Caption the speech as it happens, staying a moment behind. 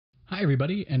Hi,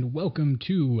 everybody, and welcome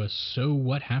to So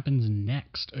What Happens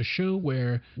Next, a show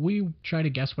where we try to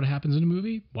guess what happens in a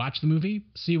movie, watch the movie,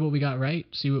 see what we got right,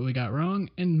 see what we got wrong,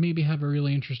 and maybe have a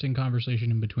really interesting conversation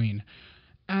in between.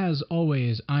 As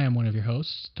always, I am one of your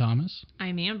hosts, Thomas.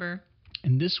 I'm Amber.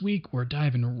 And this week, we're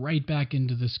diving right back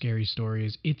into the scary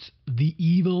stories. It's The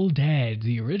Evil Dead,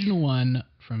 the original one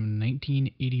from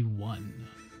 1981.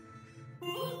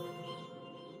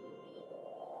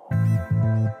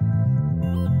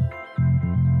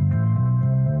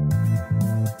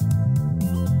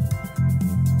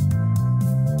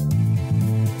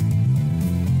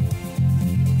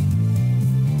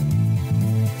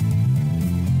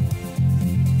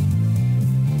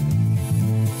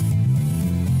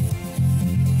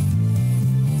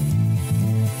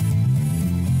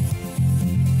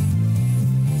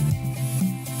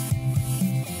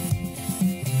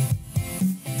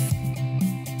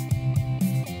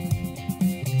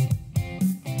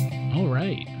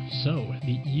 So,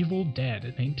 The Evil Dead,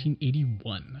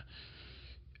 1981.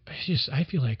 I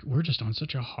feel like we're just on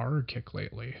such a horror kick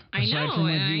lately. I know. Aside from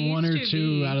like one or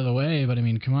two out of the way, but I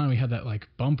mean, come on, we had that like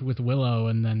bump with Willow,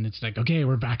 and then it's like, okay,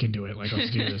 we're back into it. Like,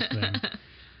 let's do this thing.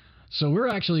 So we're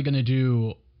actually going to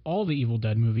do all the Evil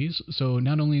Dead movies. So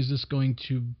not only is this going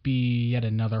to be yet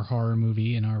another horror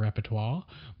movie in our repertoire,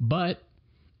 but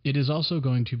it is also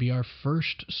going to be our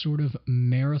first sort of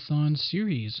marathon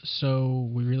series, so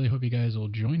we really hope you guys will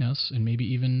join us and maybe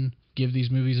even give these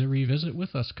movies a revisit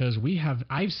with us, because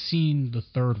I've seen the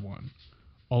third one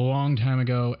a long time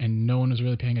ago, and no one was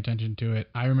really paying attention to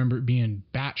it. I remember it being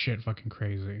batshit fucking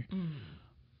crazy.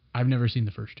 I've never seen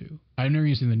the first two. I've never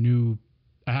even seen the new...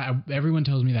 everyone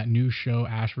tells me that new show,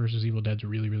 Ash vs. Evil Dead, is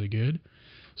really, really good.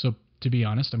 So, to be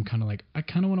honest, I'm kind of like, I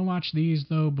kind of want to watch these,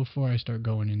 though, before I start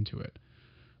going into it.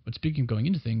 But speaking of going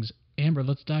into things, Amber,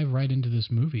 let's dive right into this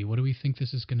movie. What do we think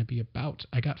this is going to be about?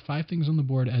 I got 5 things on the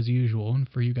board as usual, and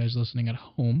for you guys listening at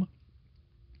home,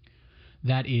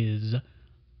 that is,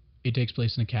 it takes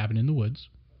place in a cabin in the woods.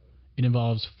 It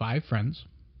involves 5 friends.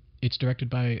 It's directed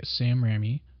by Sam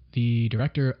Raimi, the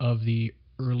director of the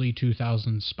early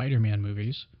 2000s Spider-Man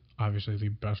movies, obviously the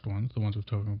best ones, the ones with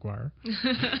Tobey Maguire.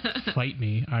 Fight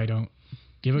me, I don't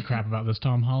give a crap about this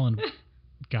Tom Holland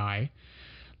guy.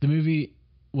 The movie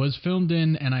was filmed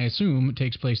in, and I assume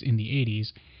takes place in the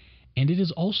 80s, and it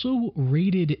is also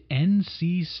rated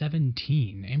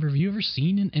NC-17. Amber, have you ever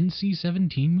seen an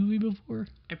NC-17 movie before?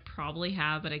 I probably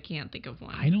have, but I can't think of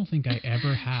one. I don't think I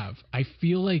ever have. I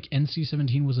feel like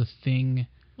NC-17 was a thing.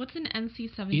 What's an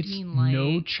NC-17 it's like?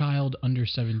 No child under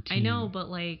 17. I know, but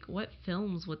like, what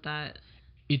films would that...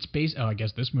 It's I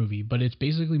guess this movie, but it's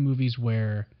basically movies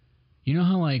where, you know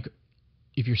how like,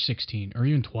 if you're 16 or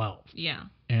even 12. Yeah.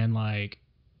 And like,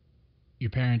 your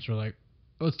parents were like,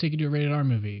 oh, let's take you to a rated R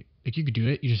movie. Like, you could do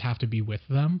it, you just have to be with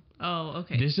them. Oh,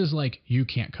 okay. This is like, you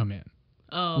can't come in.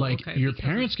 Oh, like, okay. Your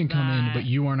parents can come in, but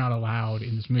you are not allowed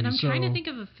in this movie. And I'm trying to think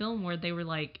of a film where they were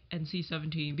like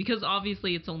NC-17, because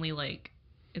obviously it's only like,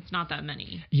 it's not that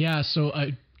many. Yeah, so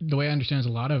the way I understand is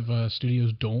a lot of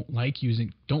studios don't like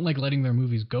letting their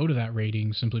movies go to that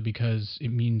rating, simply because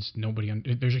it means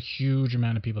there's a huge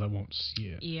amount of people that won't see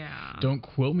it. Yeah. Don't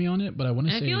quote me on it, but I want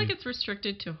to say... I feel like it's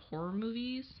restricted to horror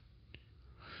movies.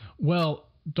 Well,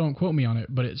 don't quote me on it,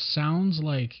 but it sounds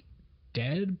like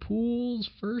Deadpool's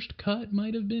first cut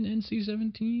might have been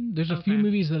NC-17. There's a few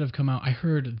movies that have come out. I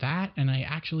heard that, and I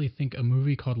actually think a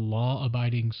movie called Law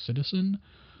Abiding Citizen,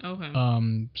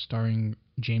 starring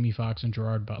Jamie Foxx and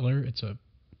Gerard Butler. It's a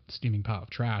steaming pile of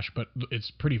trash, but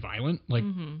it's pretty violent, like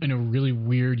in a really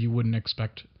weird, you wouldn't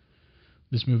expect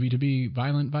this movie to be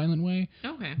violent way.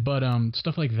 Okay. But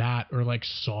stuff like that, or like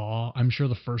Saw. I'm sure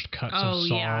the first cuts of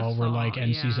Saw were like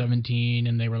NC-17,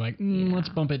 and they were like, let's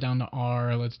bump it down to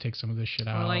R. Let's take some of this shit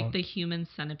out. Or like the Human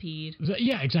Centipede.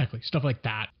 Yeah, exactly. Stuff like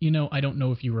that. You know, I don't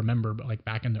know if you remember, but like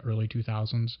back in the early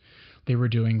 2000s, they were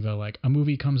doing the like, a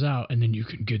movie comes out and then you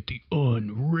can get the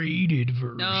unrated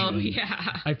version. Oh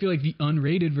yeah. I feel like the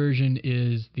unrated version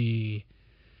is the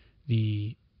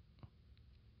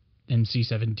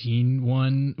NC-17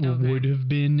 one would have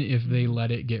been if they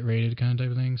let it get rated, kind of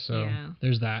type of thing. So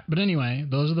there's that. But anyway,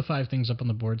 those are the 5 things up on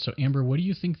the board. So Amber, what do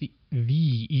you think the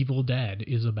Evil Dead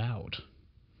is about?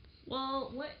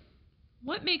 Well,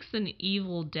 what makes an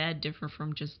Evil Dead differ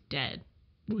from just dead?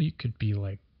 Well, you could be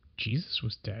like, Jesus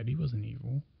was dead. He wasn't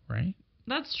evil, right?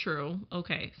 That's true.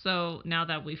 Okay, so now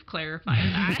that we've clarified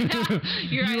that,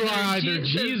 you are either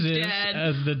Jesus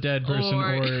as the dead person,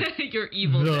 or you're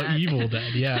evil the dead. Evil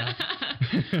Dead. Yeah.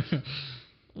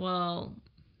 Well,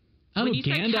 oh,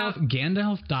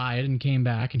 Gandalf died and came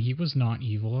back, and he was not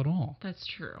evil at all. That's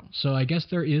true. So I guess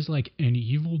there is like an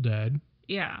Evil Dead.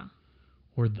 Yeah.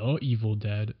 Or The Evil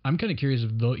Dead. I'm kind of curious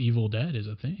if The Evil Dead is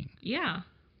a thing. Yeah.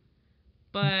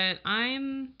 But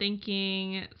I'm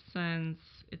thinking since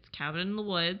it's Cabin in the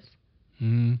Woods,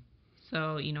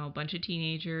 so, you know, a bunch of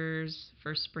teenagers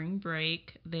for spring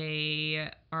break, they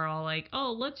are all like,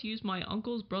 oh, let's use my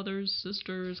uncle's brother's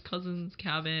sister's cousin's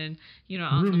cabin, you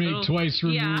know. Roommate twice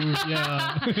removed,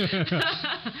 yeah.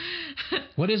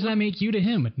 What does that make you to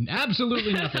him?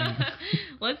 Absolutely nothing.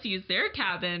 Let's use their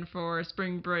cabin for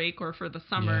spring break or for the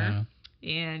summer. Yeah.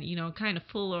 And, you know, kind of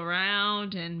fool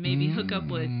around and maybe hook up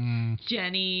with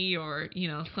Jenny or, you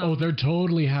know, some... Oh, they're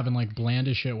totally having, like, bland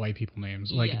as shit white people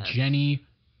names. Like, yes. Jenny,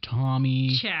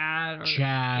 Tommy...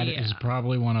 Chad is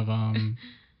probably one of them.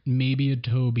 Maybe a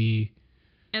Toby.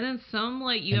 And then some,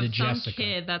 like, you have some Jessica.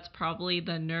 Kid that's probably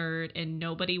the nerd and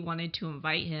nobody wanted to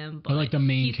invite him. But, like, the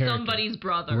main he's character. Somebody's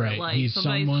brother. Right. Like, he's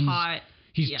somebody's hot.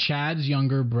 He's Chad's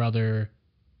younger brother,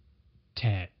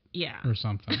 Ted. Yeah. Or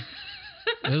something.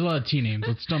 There's a lot of T names.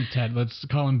 Let's dump Ted. Let's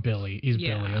call him Billy. He's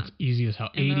Billy. That's easy as hell.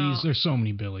 And 80s, there's so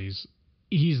many Billies.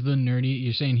 He's the nerdy.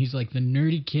 You're saying he's like the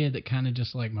nerdy kid that kind of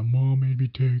just like, my mom made me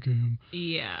take him.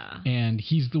 Yeah. And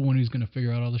he's the one who's going to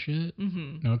figure out all the shit?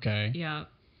 Mm-hmm. Okay. Yeah.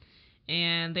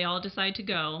 And they all decide to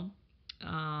go.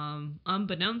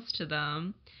 Unbeknownst to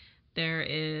them, there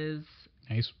is...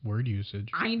 Nice word usage.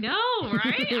 I know,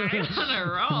 right? I'm on a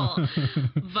roll.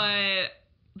 But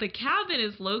the cabin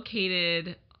is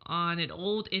located on an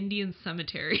old Indian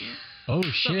cemetery. Oh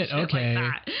shit! Okay.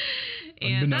 Like that.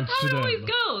 And that's how it always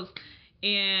goes.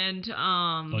 And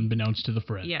unbeknownst to the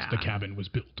friends, the cabin was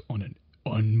built on an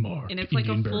unmarked and it's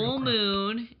Indian like a full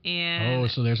moon, and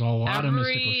so there's a lot of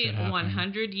mystical shit happening.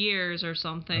 100 years or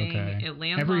something, it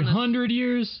lands every on 100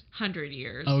 years. 100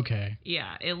 years. Okay.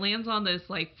 Yeah, it lands on this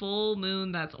like full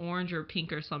moon that's orange or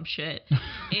pink or some shit,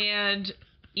 and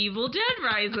Evil Dead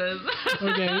rises.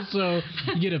 Okay, so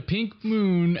you get a pink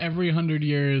moon every 100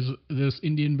 years. This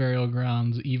Indian burial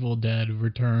grounds, Evil Dead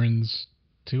returns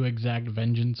to exact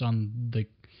vengeance on the...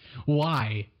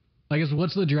 Why? I guess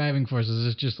what's the driving force? Is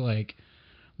this just like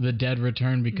the dead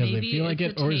return because they feel like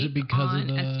it, or is it because of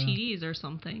the STDs or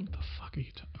something? The fuck are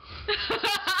you talking?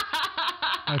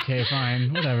 Okay,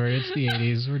 fine, whatever. It's the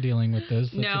 80s. We're dealing with this.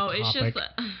 No, it's just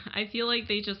I feel like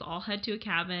they just all head to a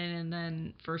cabin, and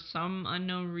then for some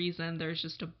unknown reason, there's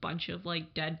just a bunch of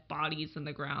like dead bodies in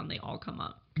the ground. They all come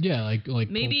up. Yeah, like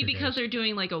maybe because they're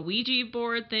doing like a Ouija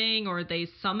board thing, or they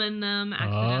summon them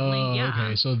accidentally. Oh, yeah.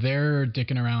 Okay, so they're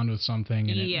dicking around with something,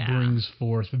 and it brings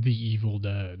forth the Evil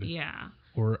Dead. Yeah.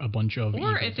 Or a bunch of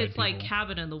evil if it's like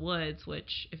Cabin in the Woods,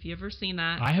 which if you ever seen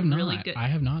that, I have not. Really good. I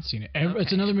have not seen it.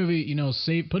 It's another movie. You know,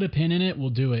 put a pin in it. We'll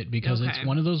do it because it's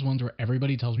one of those ones where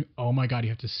everybody tells me, "Oh my god,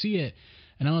 you have to see it."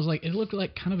 And I was like, it looked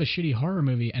like kind of a shitty horror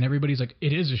movie, and everybody's like,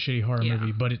 it is a shitty horror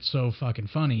movie, but it's so fucking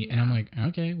funny. Yeah. And I'm like,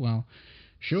 okay, well,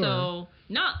 sure. So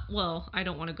I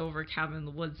don't want to go over Cabin in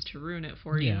the Woods to ruin it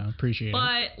for you. Yeah, appreciate it.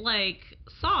 But like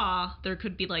Saw, there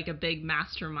could be like a big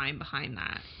mastermind behind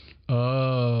that.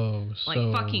 Oh, like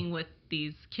fucking with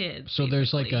these kids. So basically.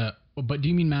 There's like but do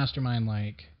you mean mastermind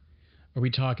like, are we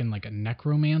talking like a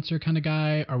necromancer kind of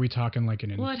guy? Are we talking like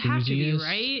an enthusiast? Well, it'd have to be,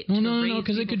 right? Well, no,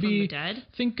 because it could be,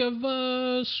 think of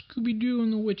Scooby-Doo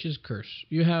and the Witch's Curse.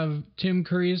 You have Tim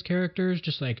Curry's characters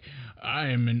just like, I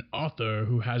am an author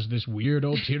who has this weird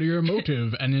ulterior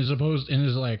motive and is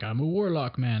like, I'm a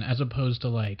warlock man, as opposed to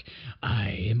like, I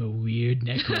am a weird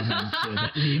necromancer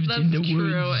that lives in the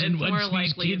woods and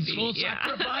wants these kids for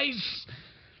sacrifice.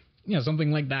 Yeah,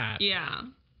 something like that. Yeah.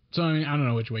 So, I mean, I don't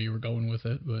know which way you were going with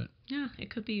it, but... Yeah, it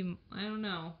could be, I don't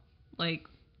know, like,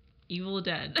 Evil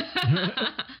Dead.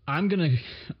 I'm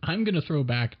gonna throw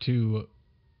back to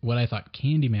what I thought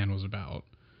Candyman was about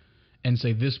and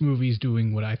say this movie's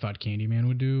doing what I thought Candyman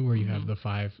would do, where you have the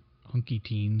 5 hunky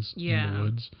teens in the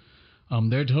woods.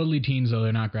 They're totally teens, though.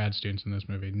 They're not grad students in this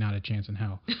movie. Not a chance in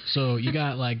hell. So you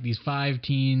got, like, these 5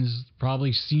 teens,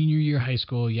 probably senior year high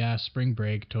school. Yeah, spring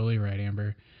break. Totally right,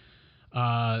 Amber.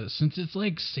 Since it's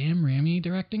like Sam Raimi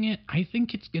directing it, I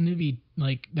think it's gonna be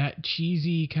like that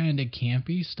cheesy kind of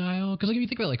campy style. Because like if you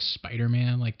think about like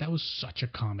Spider-Man, like that was such a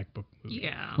comic book movie.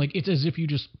 Yeah. Like it's as if you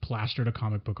just plastered a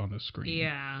comic book on the screen.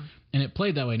 Yeah. And it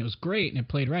played that way, and it was great, and it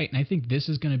played right. And I think this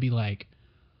is gonna be like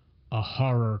a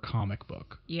horror comic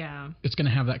book. Yeah. It's gonna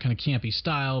have that kind of campy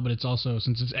style, but it's also,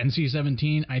 since it's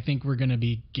NC-17, I think we're gonna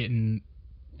be getting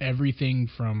everything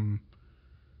from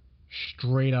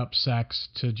straight up sex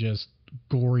to just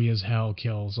gory as hell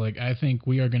kills. Like, I think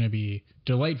we are going to be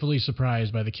delightfully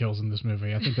surprised by the kills in this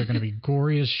movie. I think they're going to be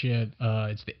gory as shit.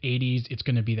 It's the 80s. It's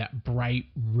going to be that bright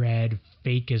red,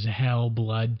 fake as hell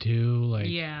blood too. Like,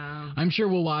 yeah, I'm sure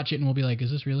we'll watch it and we'll be like,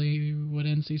 is this really what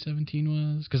NC-17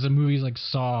 was? Because the movies like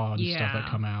Saw and stuff that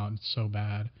come out, it's so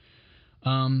bad.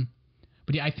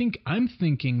 But yeah, I'm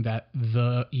thinking that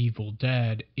The Evil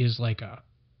Dead is like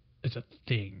it's a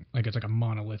thing. Like, it's like a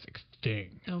monolithic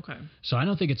thing. Okay. So I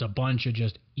don't think it's a bunch of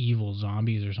just evil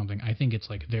zombies or something. I think it's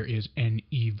like there is an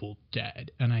Evil Dead.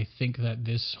 And I think that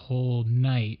this whole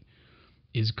night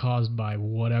is caused by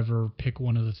whatever, pick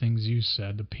one of the things you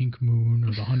said, the pink moon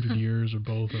or the 100 years or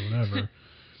both or whatever.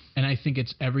 And I think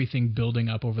it's everything building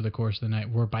up over the course of the night,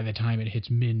 where by the time it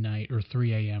hits midnight or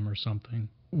 3 a.m. or something,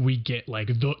 we get like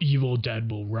the Evil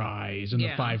Dead will rise and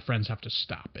the 5 friends have to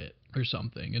stop it or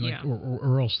something, and like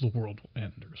or else the world will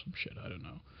end or some shit. I don't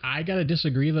know. I gotta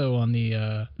disagree though on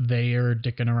the they are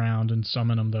dicking around and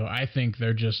summon them though. I think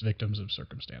they're just victims of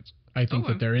circumstance. I think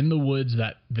that they're in the woods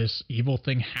that this evil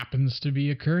thing happens to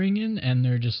be occurring in, and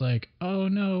they're just like, oh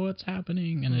no, what's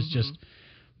happening? And it's just,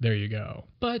 there you go.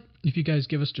 But if you guys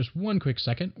give us just one quick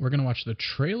second, we're gonna watch the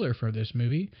trailer for this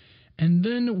movie, and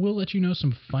then we'll let you know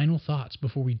some final thoughts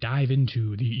before we dive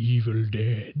into The Evil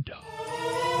Dead.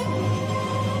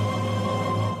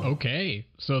 Okay,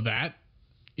 so that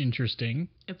interesting.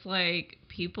 It's like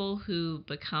people who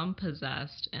become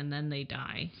possessed and then they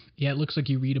die. Yeah, it looks like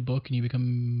you read a book and you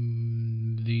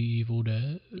become the Evil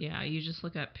Dead. Yeah, you just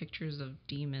look at pictures of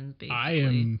demons, basically. I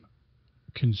am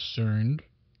concerned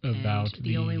about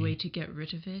the only way to get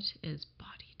rid of it is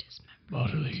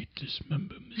bodily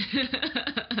dismemberment.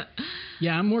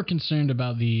 Yeah, I'm more concerned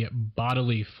about the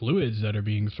bodily fluids that are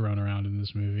being thrown around in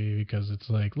this movie, because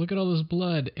it's like, look at all this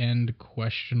blood and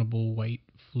questionable white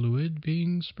fluid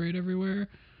being sprayed everywhere.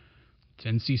 It's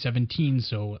NC-17,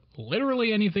 so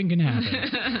literally anything can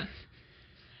happen.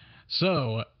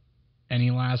 So,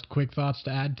 any last quick thoughts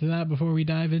to add to that before we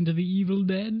dive into The Evil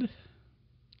Dead?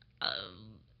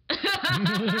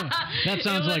 That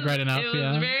sounds like right enough. It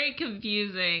was very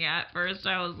confusing. At first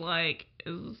I was like,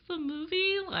 is this the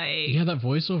movie? Like, yeah, that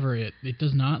voiceover, it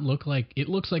does not look like, it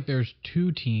looks like there's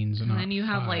 2 teens and then you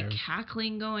have 5. like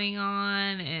cackling going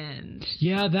on, and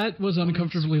yeah, that was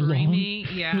uncomfortably long.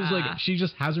 Yeah, it was like she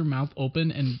just has her mouth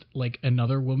open and like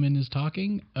another woman is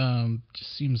talking.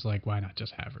 Just seems like, why not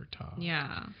just have her talk?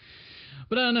 Yeah.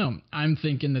 But I don't know. I'm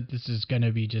thinking that this is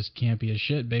gonna be just campy as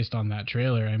shit based on that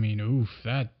trailer. I mean, oof,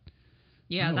 that.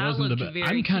 Yeah, that looked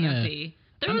very campy.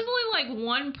 There was only like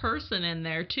one person in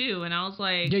there too, and I was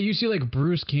like, yeah, you see like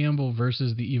Bruce Campbell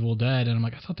versus the Evil Dead, and I'm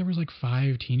like, I thought there was like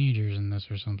 5 teenagers in this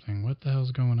or something. What the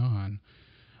hell's going on?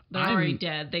 They're already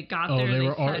dead. They got there. They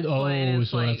were already.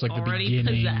 So that's like the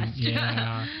beginning. Possessed.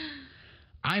 Yeah.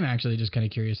 I'm actually just kind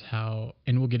of curious how,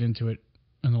 and we'll get into it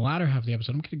in the latter half of the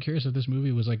episode. I'm kind of curious if this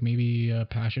movie was like maybe a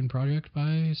passion project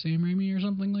by Sam Raimi or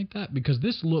something like that, because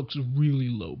this looks really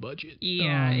low budget.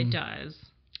 Yeah, it does.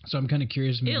 So I'm kind of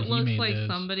curious. Maybe it looks he made like this.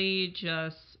 somebody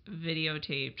just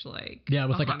videotaped like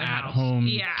with like an at-home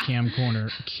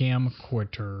camcorder.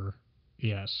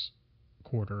 Yes,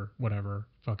 quarter, whatever.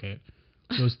 Fuck it.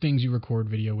 Those things you record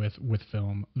video with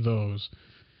film. Those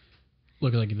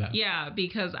look like that. Yeah,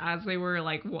 because as they were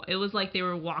like, it was like they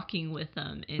were walking with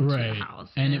them into the house,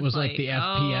 and it was like the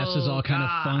FPS is all kind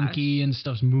of funky and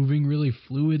stuff's moving really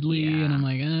fluidly, and I'm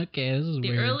like, okay, this is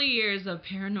weird. The early years of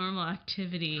Paranormal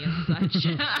Activity and such.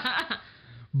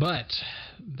 But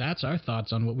that's our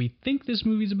thoughts on what we think this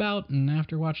movie's about, and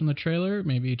after watching the trailer,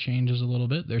 maybe it changes a little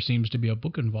bit. There seems to be a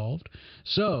book involved,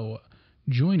 so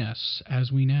join us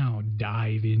as we now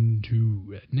dive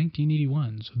into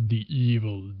 1981's The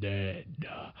Evil Dead.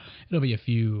 It'll be a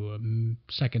few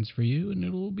seconds for you, and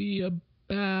it'll be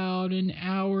about an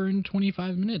hour and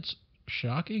 25 minutes.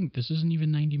 Shocking. This isn't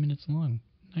even 90 minutes long.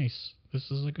 Nice. This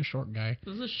is like a short guy.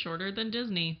 This is shorter than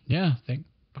Disney. Yeah, thank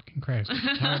fucking Christ.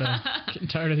 Getting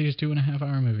tired of these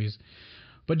 2.5-hour movies.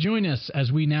 But join us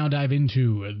as we now dive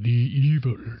into The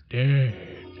Evil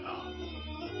Dead.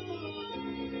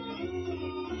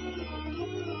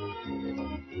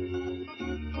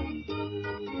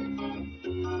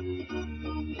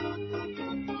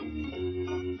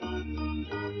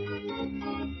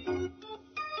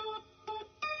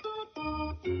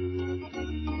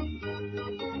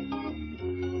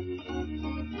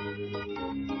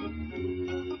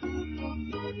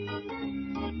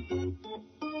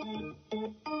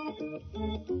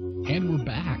 And we're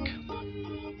back.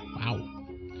 Wow.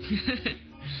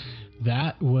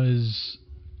 That was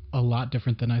a lot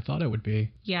different than I thought it would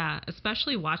be. Yeah,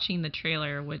 especially watching the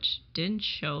trailer, which didn't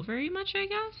show very much, I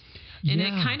guess. And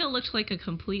it kind of looked like a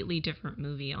completely different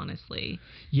movie, honestly.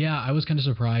 Yeah, I was kind of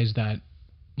surprised that,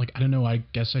 like, I don't know, I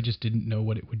guess I just didn't know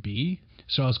what it would be.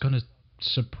 So I was kind of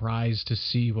surprised to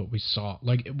see what we saw.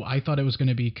 Like, I thought it was going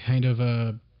to be kind of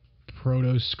a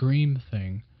proto-Scream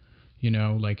thing. You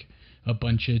know, like a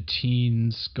bunch of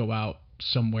teens go out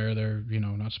somewhere they're, you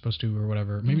know, not supposed to or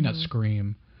whatever. Maybe not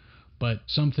Scream, but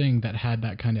something that had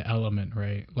that kind of element,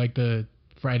 right? Like the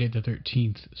Friday the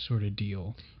 13th sort of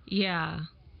deal. Yeah.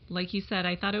 Like you said,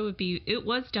 I thought it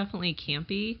was definitely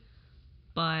campy,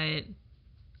 but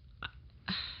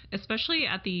especially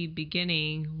at the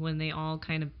beginning when they all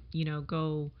kind of, you know,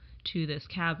 go to this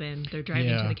cabin, they're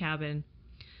driving to the cabin.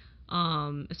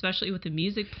 Especially with the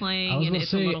music playing and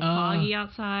it's a little foggy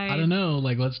outside. I don't know.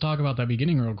 Like, let's talk about that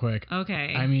beginning real quick.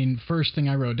 Okay. I mean, first thing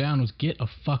I wrote down was get a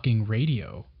fucking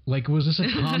radio. Like, was this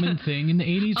a common thing in the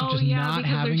 80s? Just not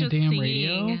having a damn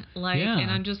radio? Like,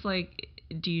 and I'm just like,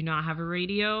 do you not have a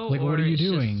radio? Like, what are you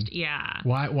doing?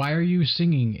 Why are you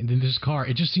singing in this car?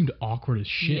 It just seemed awkward as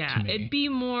shit to me. It'd be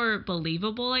more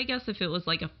believable, I guess, if it was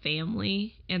like a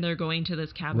family and they're going to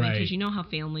this cabin. Because you know how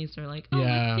families are like,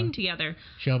 let's sing together.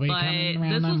 She'll be coming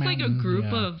around this was like a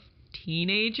group of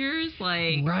teenagers,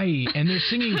 like... Right, and they're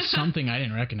singing something I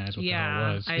didn't recognize what the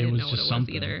hell it was. I didn't know what it was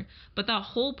either. But that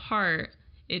whole part...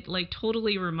 It, like,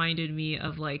 totally reminded me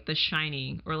of, like, The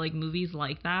Shining or, like, movies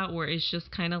like that where it's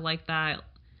just kind of like that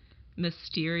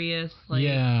mysterious, like...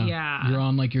 Yeah. You're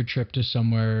on, like, your trip to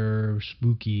somewhere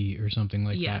spooky or something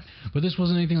like that. But this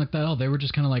wasn't anything like that at all. They were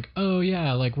just kind of like, oh,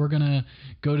 yeah, like, we're gonna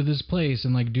go to this place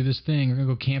and, like, do this thing. We're gonna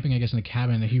go camping, I guess, in a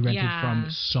cabin that he rented from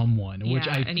someone, which I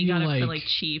feel like... and he got it for, like,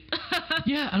 cheap.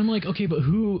 Yeah, and I'm like, okay, but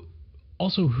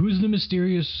who's the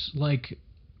mysterious, like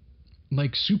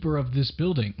super of this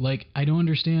building? Like, I don't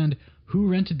understand who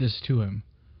rented this to him.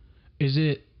 Is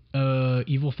it a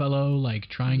evil fellow like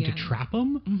trying to trap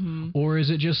him, or is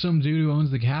it just some dude who owns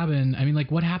the cabin? I mean,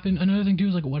 like, what happened? Another thing too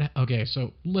is like, okay,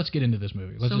 so let's get into this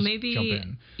movie. Let's jump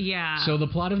in. So the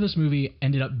plot of this movie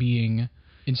ended up being,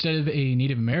 instead of a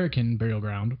Native American burial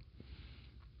ground,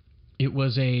 it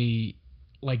was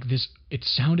it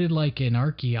sounded like an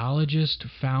archaeologist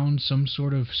found some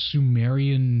sort of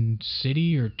Sumerian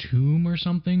city or tomb or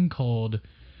something called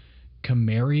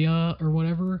Cameria or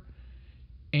whatever,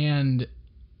 and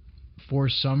for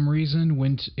some reason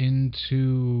went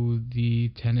into the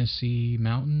Tennessee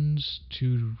mountains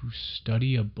to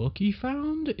study a book he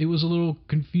found. It was a little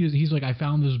confused. He's like, I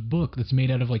found this book that's made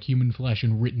out of like human flesh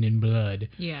and written in blood.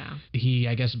 Yeah. He,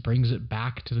 I guess, brings it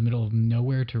back to the middle of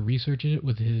nowhere to research it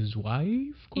with his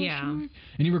wife? And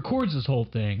he records this whole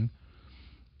thing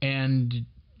and,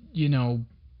 you know,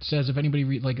 says if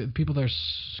anybody like people that are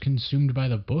consumed by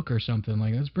the book or something,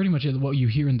 like that's pretty much what you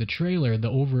hear in the trailer. The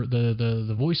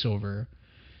voiceover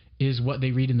is what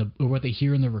they read or what they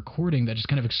hear in the recording that just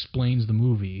kind of explains the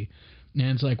movie. And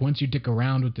it's like, once you dick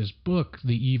around with this book,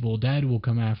 the evil dead will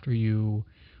come after you,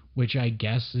 which I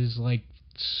guess is like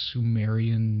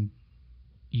Sumerian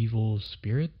evil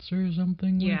spirits or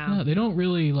something like that. They don't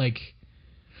really lay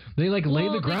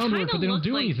the groundwork, but they don't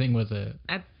do anything with it.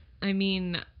 I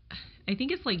mean, I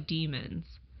think it's like demons.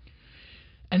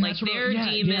 And like they're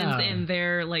demons in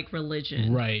their like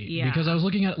religion. Right. Yeah. Because I was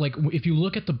looking at, like, if you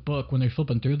look at the book when they're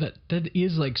flipping through, that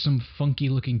is like some funky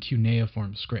looking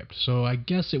cuneiform script. So I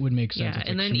guess it would make sense. Yeah, it's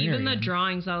and like then Sumerian. even the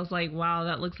drawings, I was like, wow,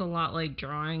 that looks a lot like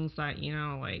drawings that, you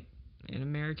know, like in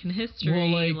American history.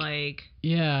 Well, like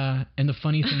yeah. And the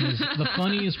funny thing is, the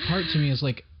funniest part to me is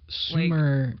like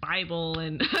Sumer, like Bible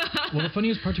and well, the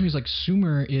funniest part to me is like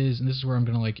Sumer is, and this is where I'm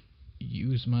gonna like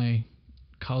use my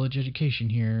college education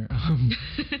here.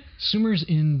 Sumer's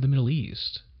in the Middle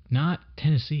East, not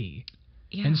Tennessee.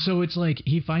 Yeah. And so it's like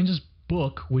he finds this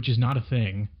book, which is not a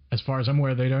thing as far as I'm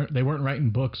aware. They weren't writing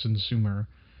books in Sumer.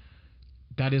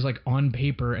 That is like on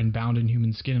paper and bound in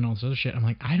human skin and all this other shit. I'm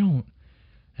like,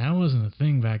 that wasn't a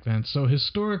thing back then. So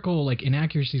historical like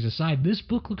inaccuracies aside, this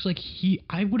book looks like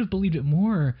I would have believed it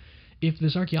more if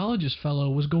this archaeologist fellow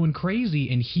was going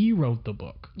crazy and he wrote the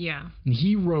book. Yeah. And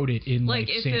he wrote it in like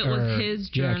if it was his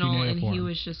journal and he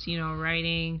was just, you know,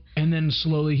 writing. And then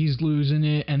slowly he's losing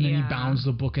it, and then he bounds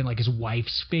the book in like his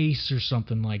wife's face or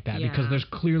something like that, because there's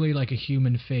clearly like a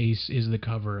human face is the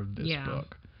cover of this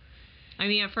book. I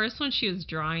mean, at first when she was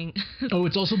drawing... Oh,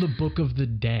 it's also the Book of the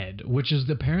Dead, which is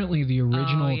apparently the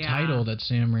original title that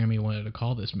Sam Raimi wanted to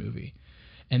call this movie.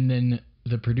 And then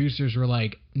the producers were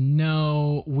like,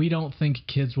 no, we don't think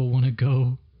kids will want to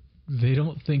go. They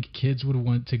don't think kids would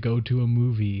want to go to a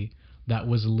movie that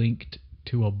was linked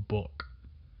to a book.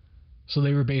 So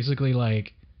they were basically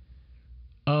like,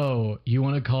 oh, you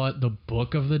want to call it the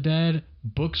Book of the Dead?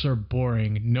 Books are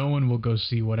boring. No one will go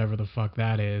see whatever the fuck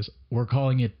that is. We're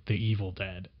calling it The Evil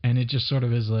Dead. And it just sort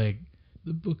of is like,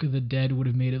 the Book of the Dead would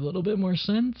have made a little bit more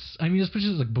sense. I mean, especially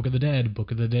like Book of the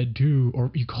Dead 2,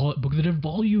 or you call it Book of the Dead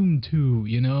Volume 2,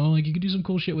 you know? Like, you could do some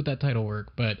cool shit with that title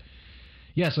work. But,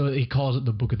 yeah, so he calls it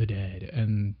the Book of the Dead.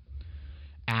 And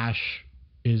Ash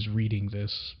is reading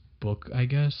this book, I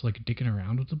guess, like dicking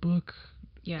around with the book.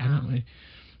 Yeah.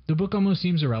 The book almost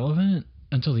seems irrelevant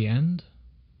until the end.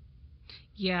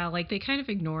 Yeah, like they kind of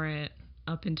ignore it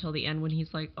up until the end when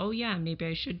he's like, oh yeah, maybe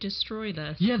I should destroy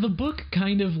this. Yeah, the book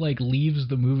kind of like leaves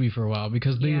the movie for a while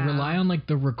because they rely on like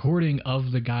the recording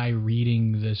of the guy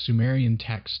reading the Sumerian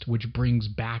text, which brings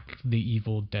back the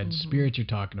evil dead spirits you're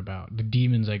talking about. The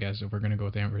demons, I guess, if we're going to go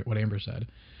with what Amber said.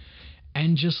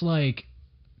 And just like,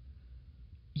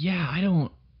 yeah,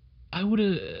 I would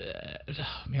have,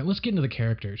 man, let's get into the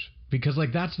characters. Because,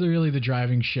 like, that's really the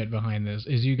driving shit behind this,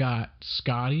 is you got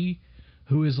Scotty,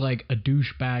 who is, like, a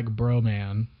douchebag bro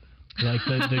man, like,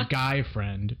 the guy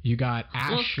friend. You got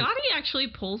Ash. Well, Scotty actually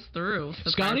pulls through,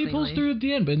 Scotty pulls through at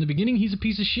the end, but in the beginning, he's a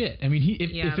piece of shit. I mean,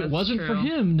 if it wasn't for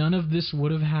him, none of this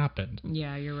would have happened.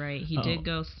 Yeah, you're right. He did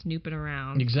go snooping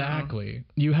around. Exactly.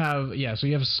 So. You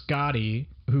have Scotty,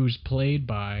 who's played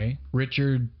by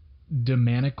Richard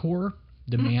Demanicore.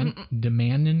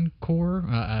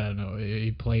 Demanencore? I don't know.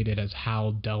 He played it as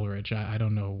Hal Delrich. I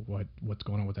don't know what's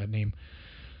going on with that name.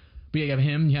 But yeah, you have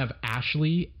him. You have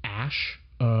Ashley, Ash,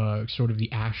 sort of the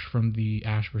Ash from the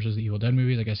Ash versus the Evil Dead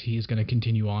movies. I guess he is going to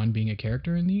continue on being a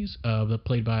character in these.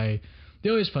 Played by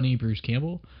the always funny Bruce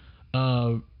Campbell.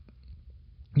 You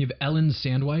have Ellen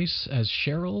Sandweiss as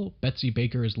Cheryl, Betsy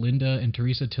Baker as Linda, and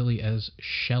Teresa Tilly as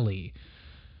Shelley.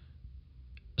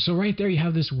 So right there you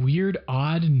have this weird,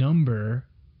 odd number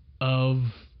of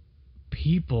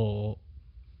people.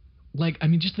 Like, I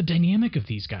mean, just the dynamic of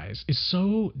these guys is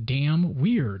so damn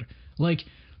weird. Like,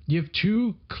 you have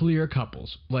two clear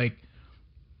couples. Like,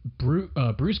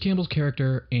 Bruce Campbell's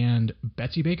character and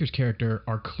Betsy Baker's character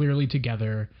are clearly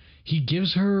together. He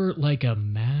gives her, like,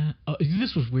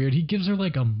 this was weird. He gives her,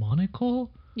 like, a monocle?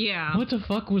 Yeah. What the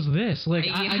fuck was this? Like,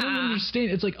 I don't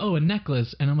understand. It's like, oh, a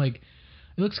necklace. And I'm like...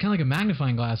 It looks kind of like a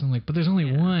magnifying glass. I'm like, but there's only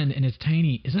one, and it's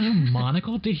tiny. Is that a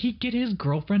monocle? Did he get his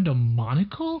girlfriend a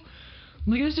monocle?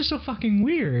 I'm like, it's just so fucking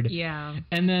weird. Yeah.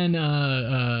 And then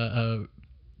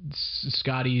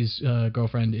Scotty's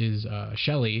girlfriend is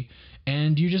Shelley,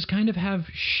 and you just kind of have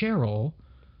Cheryl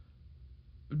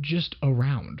just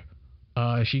around.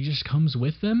 She just comes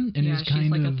with them, and is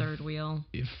kind of... she's like a third wheel.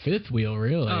 Fifth wheel,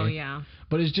 really. Oh, yeah.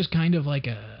 But it's just kind of like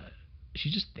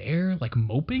she's just there, like,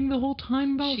 moping the whole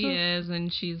time about She stuff? is,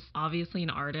 and she's obviously an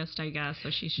artist, I guess, so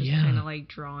she's just kind of, like,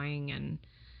 drawing, and,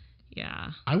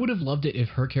 yeah. I would have loved it if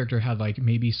her character had, like,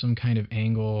 maybe some kind of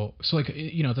angle. So, like,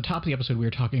 you know, at the top of the episode, we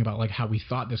were talking about, like, how we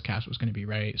thought this cast was going to be,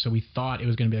 right? So we thought it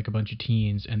was going to be, like, a bunch of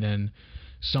teens, and then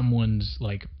someone's,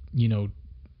 like, you know,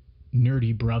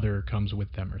 nerdy brother comes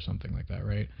with them or something like that,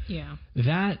 right? Yeah.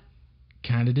 That...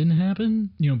 kind of didn't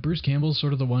happen. You know, Bruce Campbell's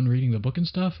sort of the one reading the book and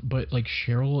stuff, but like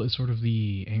Cheryl is sort of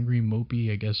the angry,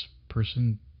 mopey, I guess,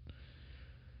 person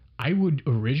I would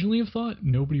originally have thought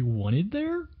nobody wanted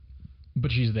there,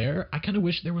 but she's there. I kind of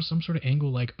wish there was some sort of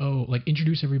angle like, oh, like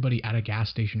introduce everybody at a gas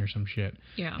station or some shit.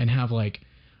 Yeah. And have like,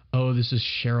 oh, this is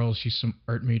Cheryl. She's some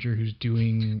art major who's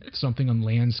doing something on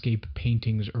landscape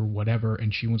paintings or whatever,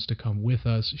 and she wants to come with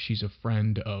us. She's a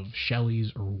friend of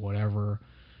Shelley's or whatever.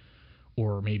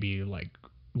 Or maybe like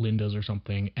Linda's or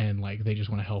something, and like they just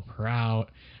want to help her out.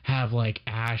 Have like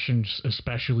Ash and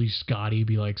especially Scotty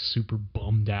be like super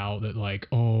bummed out that like,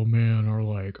 oh man, our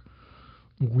like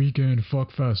weekend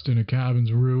fuck fest in a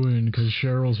cabin's ruined because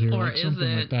Cheryl's here, or like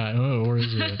something like that. Oh, or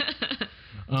is it?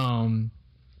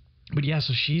 But yeah,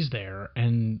 so she's there,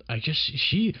 and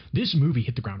this movie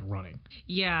hit the ground running.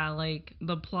 Yeah, like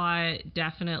the plot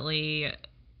definitely.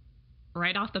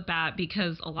 Right off the bat,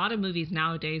 because a lot of movies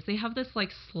nowadays, they have this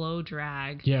like slow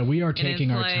drag. Yeah, we are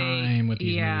taking our time with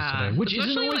these movies today, which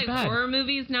isn't always like bad. Horror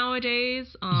movies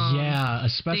nowadays. Yeah,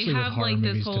 especially with horror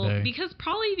movies today. Because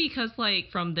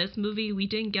like from this movie, we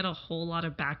didn't get a whole lot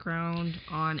of background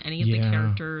on any of the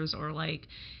characters or like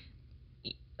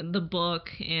the book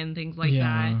and things like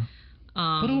that.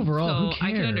 But overall, who cares?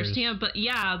 I can understand, but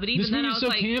even then I was so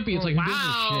like, campy. It's like,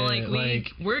 wow, like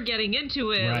we're getting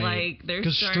into it. Right. Like they're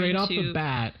because straight off the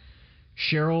bat,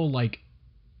 Cheryl like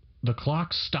the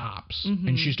clock stops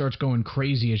and she starts going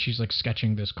crazy as she's like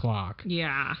sketching this clock.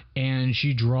 Yeah, and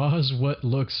she draws what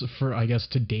looks, for I guess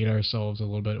to date ourselves a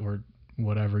little bit or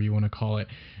whatever you want to call it.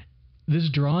 This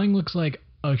drawing looks like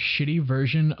a shitty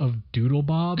version of Doodle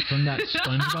Bob from that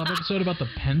SpongeBob episode about the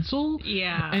pencil.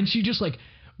 Yeah, and she just like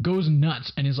goes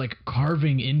nuts and is like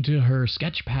carving into her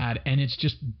sketch pad, and it's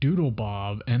just Doodle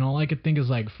Bob, and all I could think is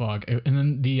like, fuck. And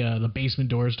then the basement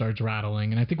door starts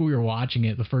rattling, and I think we were watching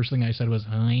it, the first thing I said was,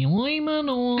 hi,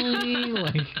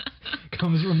 like,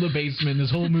 comes from the basement.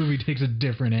 This whole movie takes a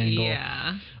different angle.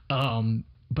 Yeah.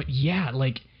 But yeah,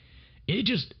 like, it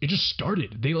just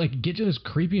started. They like get to this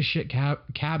creepy as shit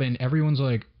cabin. Everyone's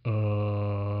like,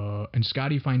 and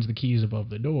Scotty finds the keys above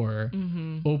the door,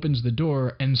 opens the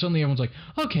door, and suddenly everyone's like,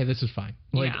 okay, this is fine.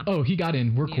 Like, oh, he got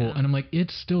in, we're cool. And I'm like,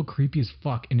 it's still creepy as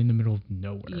fuck and in the middle of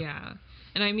nowhere. Yeah.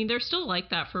 And I mean, they're still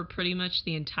like that for pretty much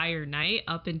the entire night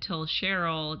up until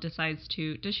Cheryl decides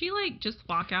to. Does she like just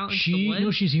walk out into the woods?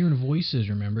 No, she's hearing voices.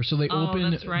 Remember? So they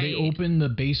open. That's right. They open the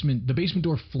basement. The basement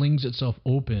door flings itself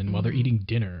open while they're eating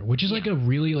dinner, which is like a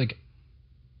really like.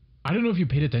 I don't know if you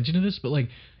paid attention to this, but like.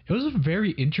 It was a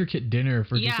very intricate dinner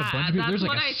for just a bunch of people. There's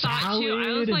like a salad.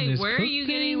 I was like, where are you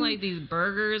getting like these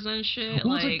burgers and shit?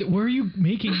 Well, like, where are you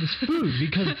making this food?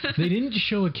 Because they didn't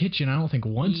show a kitchen, I don't think,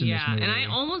 once in this movie. And I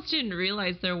almost didn't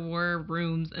realize there were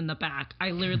rooms in the back.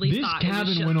 I literally thought this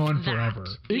cabin went on forever.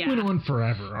 It went on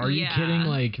forever. Are you kidding?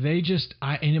 Like, they just...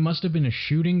 and it must have been a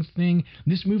shooting thing.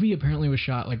 This movie apparently was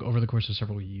shot like over the course of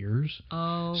several years.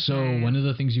 Oh, okay. So one of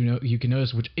the things you can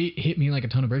notice, which it hit me like a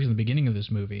ton of bricks in the beginning of this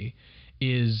movie,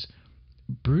 is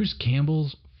Bruce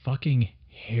Campbell's fucking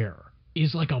hair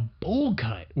is like a bowl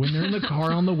cut when they're in the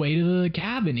car on the way to the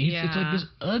cabin. It's like this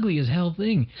ugly as hell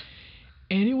thing.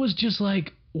 And it was just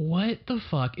like, what the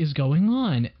fuck is going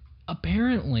on?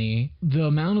 Apparently, the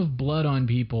amount of blood on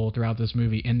people throughout this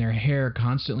movie and their hair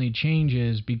constantly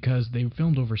changes because they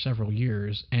filmed over several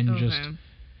years, and just...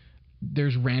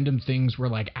 There's random things where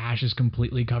like Ash is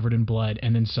completely covered in blood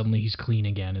and then suddenly he's clean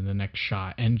again in the next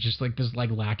shot, and just like this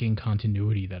like lacking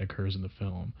continuity that occurs in the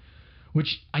film,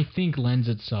 which I think lends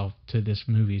itself to this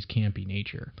movie's campy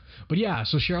nature. But yeah,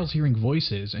 so Cheryl's hearing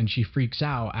voices and she freaks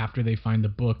out after they find the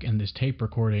book and this tape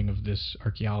recording of this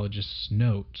archaeologist's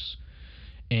notes.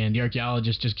 And the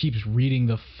archaeologist just keeps reading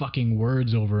the fucking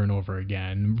words over and over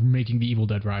again, making the evil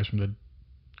dead rise from the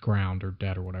ground or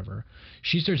dead or whatever.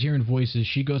 She starts hearing voices.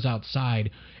 She goes outside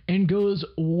and goes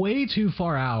way too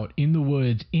far out in the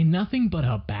woods in nothing but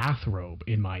a bathrobe,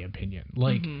 in my opinion.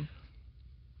 Like,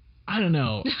 I don't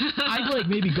know. I'd like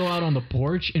maybe go out on the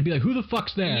porch and be like, who the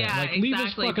fuck's there? Yeah, like, leave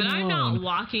us fucking alone. I'm not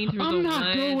walking through the woods. I'm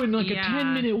not going like a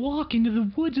 10-minute walk into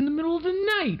the woods in the middle of the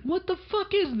night. What the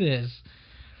fuck is this?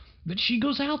 But she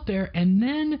goes out there, and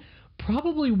then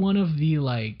probably one of the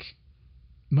like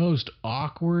most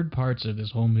awkward parts of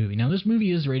this whole movie. Now, this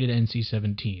movie is rated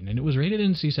NC-17, and it was rated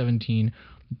NC-17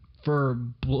 for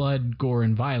blood, gore,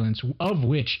 and violence, of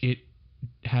which it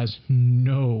has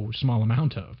no small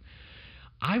amount of.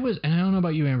 And I don't know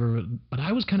about you, Amber, but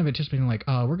I was kind of anticipating, like,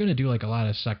 oh, we're going to do, like, a lot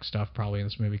of sex stuff probably in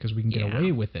this movie because we can get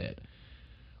away with it.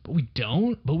 But we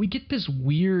don't. But we get this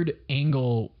weird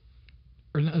angle,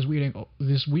 or not this weird angle,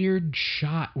 this weird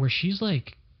shot where she's,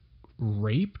 like,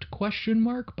 raped,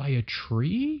 by a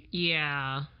tree?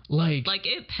 Yeah. Like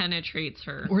it penetrates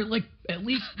her. Or like at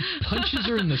least punches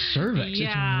her in the cervix.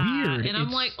 Yeah. It's weird. And I'm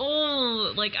like,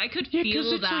 oh, like I could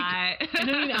feel that. Like,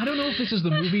 and I mean, I don't know if this is the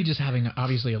movie just having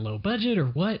obviously a low budget or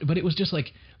what, but it was just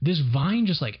like this vine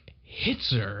just like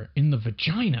hits her in the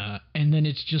vagina, and then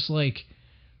it's just like,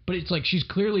 but it's like she's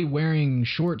clearly wearing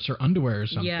shorts or underwear or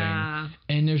something. Yeah.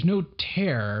 And there's no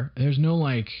tear. There's no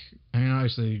like, I mean,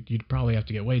 obviously, you'd probably have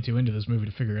to get way too into this movie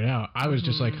to figure it out. I was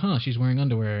just like, huh, she's wearing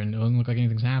underwear and it doesn't look like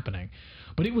anything's happening.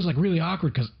 But it was like really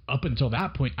awkward because up until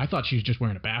that point, I thought she was just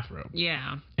wearing a bathrobe.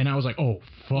 Yeah. And I was like, oh,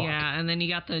 fuck. Yeah, and then you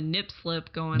got the nip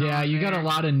slip going on. Yeah, you got a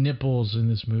lot of nipples in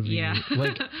this movie. Yeah.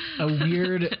 Like,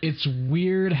 it's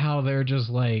weird how they're just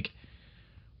like,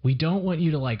 we don't want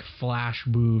you to like flash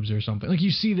boobs or something. Like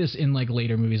you see this in like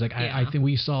later movies. Like I think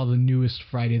we saw the newest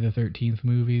Friday the 13th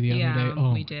movie the other day.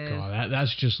 Oh, we did. God,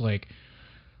 that's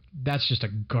just a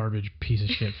garbage piece of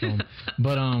shit film.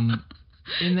 But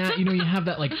in that, you know, you have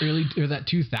that like early or that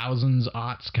 2000s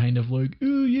aughts kind of like,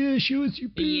 oh yeah, show us your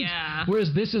boobs. Yeah.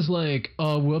 Whereas this is like,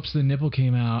 oh whoops, the nipple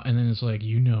came out, and then it's like,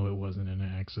 you know, it wasn't an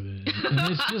accident.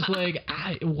 And it's just like,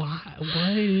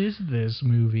 what is this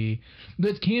movie?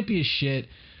 That's campy as shit.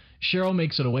 Cheryl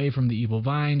makes it away from the evil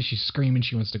vine. She's screaming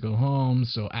she wants to go home.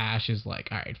 So Ash is like,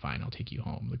 all right, fine, I'll take you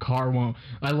home. The car won't.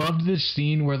 I loved this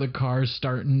scene where the car's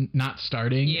not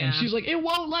starting. Yeah. And she's like, it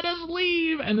won't let us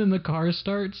leave. And then the car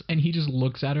starts and he just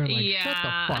looks at her like, shut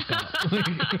the fuck up. Like,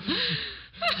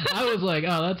 I was like,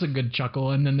 oh, that's a good chuckle.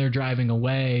 And then they're driving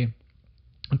away.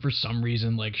 And for some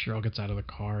reason, like, Cheryl gets out of the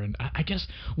car, and I guess,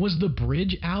 was the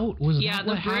bridge out? Was that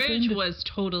what happened? Yeah, the bridge was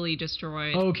totally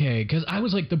destroyed. Okay, because I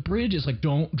was like, the bridge is like,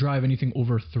 don't drive anything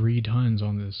over 3 tons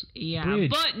on this bridge.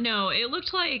 But no, it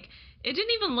looked like, it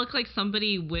didn't even look like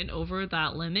somebody went over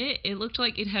that limit. It looked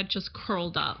like it had just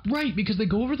curled up. Right, because they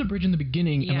go over the bridge in the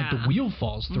beginning, and like the wheel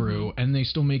falls through, and they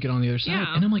still make it on the other side.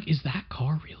 Yeah. And I'm like, is that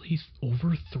car really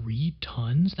over 3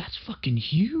 tons? That's fucking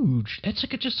huge. That's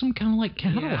like just some kind of like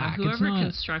Cadillac. Yeah, whoever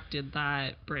constructed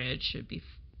that bridge should be,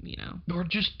 you know, or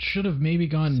just should have maybe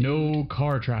gone no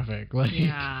car traffic. Like,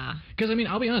 yeah, because I mean,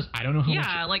 I'll be honest, I don't know how much.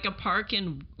 Yeah, like a park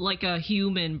and like a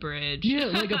human bridge. Yeah,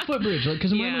 like a footbridge.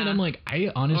 Because in my mind, I'm like, I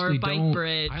honestly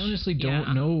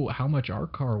don't know how much our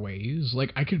car weighs.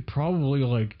 Like, I could probably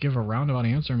like give a roundabout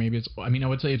answer. Maybe it's, I mean, I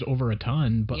would say it's over a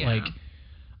ton, but like,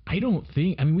 I don't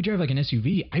think, I mean, we drive like an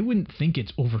SUV. I wouldn't think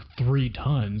it's over 3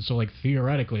 tons. So like,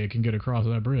 theoretically, it can get across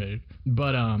that bridge.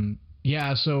 But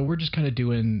yeah, so we're just kind of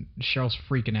doing, Cheryl's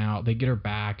freaking out. They get her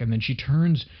back, and then she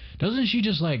turns, doesn't she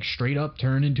just like straight up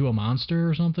turn into a monster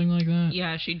or something like that?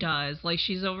 Yeah, she does. Like,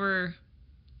 she's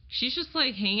just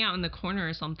like hanging out in the corner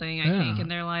or something, I think, and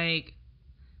they're like,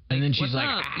 and then she's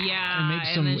like, and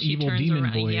makes some evil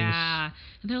demon voice. Yeah,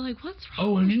 and they're like, what's wrong?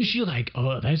 Oh, and then she like,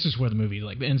 that's just where the movie,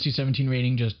 like, the NC-17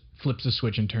 rating just flips the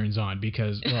switch and turns on,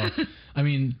 because, well, I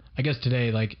mean, I guess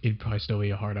today, like, it'd probably still be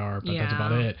a hard R, but that's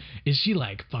about it. Is she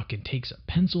like fucking takes a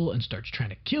pencil and starts trying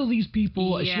to kill these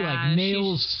people? Yeah, she like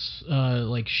nails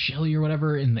like Shelly or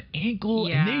whatever in the ankle,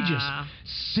 and they just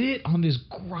sit on this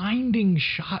grinding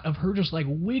shot of her just like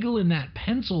wiggling that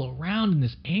pencil around in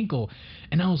this ankle,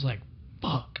 and I was like,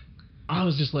 fuck. I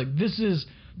was just like, this is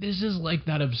like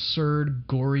that absurd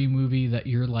gory movie that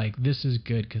you're like, this is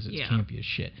good because it's campy as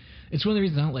shit. It's one of the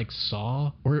reasons I don't like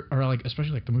Saw, or like,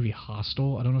 especially like the movie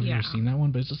Hostel. I don't know if you've ever seen that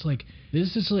one, but it's just like,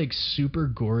 this is like super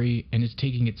gory, and it's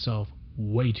taking itself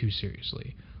way too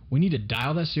seriously. We need to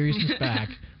dial that seriousness back,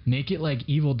 make it like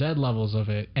Evil Dead levels of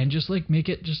it, and just like make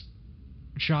it just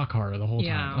shock horror the whole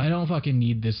time. I don't fucking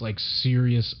need this like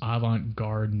serious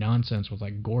avant-garde nonsense with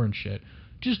like gore and shit.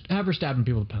 Just have her stabbing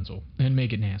people with a pencil and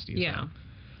make it nasty. Yeah.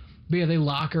 But yeah, they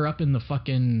lock her up in the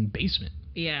fucking basement.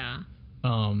 Yeah.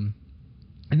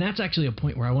 And that's actually a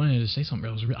point where I wanted to say something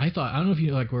else. I thought, I don't know if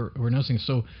you like were noticing.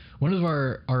 So one of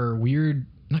our weird,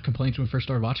 not complaints when we first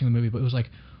started watching the movie, but it was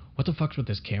like, what the fuck's with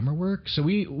this camera work? So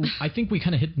I think we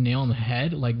kind of hit the nail on the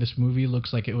head. Like, this movie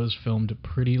looks like it was filmed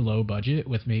pretty low budget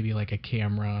with maybe like a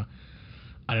camera.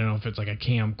 I don't know if it's like a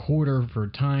camcorder for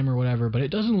time or whatever, but it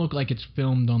doesn't look like it's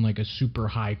filmed on like a super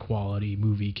high quality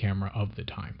movie camera of the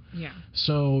time. Yeah.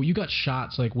 So you got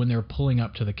shots like when they're pulling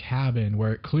up to the cabin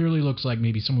where it clearly looks like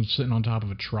maybe someone's sitting on top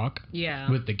of a truck. Yeah.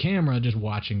 With the camera just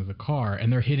watching the car,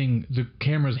 and the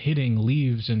camera's hitting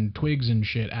leaves and twigs and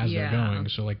shit as they're going.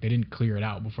 So like they didn't clear it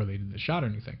out before they did the shot or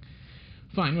anything.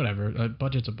 Fine, whatever.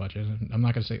 Budget's a budget. I'm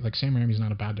not gonna say like Sam Raimi's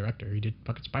not a bad director. He did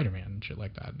fucking Spider-Man and shit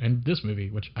like that. And this movie,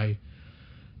 which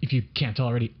if you can't tell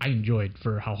already, I enjoyed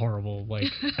for how horrible like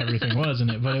everything was in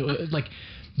it. But it, like,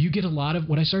 you get a lot of,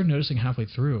 what I started noticing halfway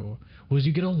through was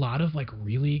you get a lot of like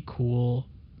really cool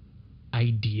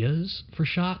ideas for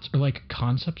shots, or like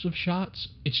concepts of shots.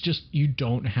 It's just you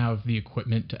don't have the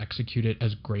equipment to execute it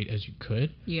as great as you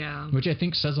could. Yeah. Which I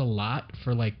think says a lot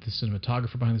for like the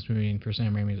cinematographer behind this movie and for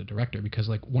Sam Raimi as a director, because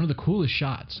like one of the coolest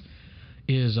shots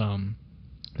is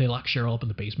they lock Cheryl up in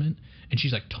the basement, and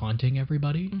she's like taunting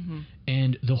everybody,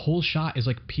 and the whole shot is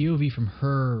like POV from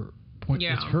her point.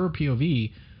 It's her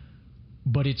POV,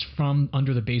 but it's from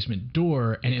under the basement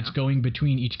door, and it's going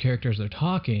between each character as they're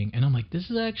talking, and I'm like, this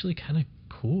is actually kind of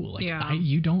cool. Like,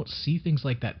 you don't see things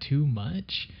like that too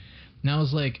much. And I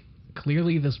was like,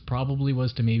 clearly this probably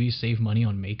was to maybe save money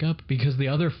on makeup, because the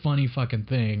other funny fucking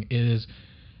thing is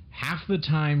half the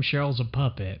time Cheryl's a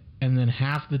puppet, and then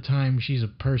half the time she's a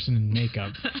person in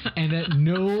makeup. And at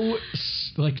no,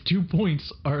 like, 2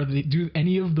 points do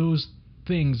any of those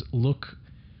things look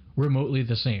remotely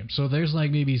the same. So there's like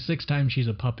maybe 6 times she's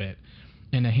a puppet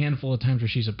and a handful of times where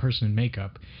she's a person in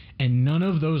makeup, and none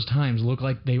of those times look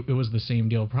like it was the same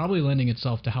deal, probably lending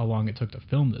itself to how long it took to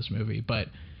film this movie. But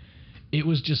it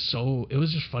was just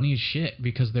funny as shit,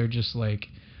 because they're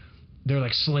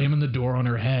like slamming the door on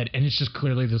her head, and it's just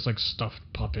clearly this like stuffed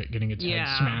puppet getting its head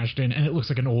smashed in, and it looks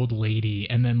like an old lady,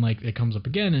 and then like it comes up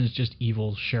again and it's just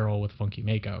evil Cheryl with funky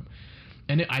makeup,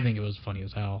 and I think it was funny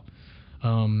as hell.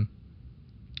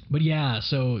 But yeah,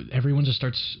 so everyone just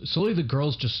starts, slowly the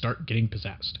girls just start getting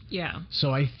possessed. Yeah.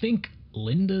 So I think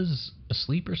Linda's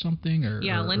asleep or something,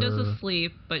 Linda's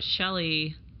asleep, but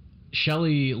Shelly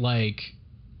like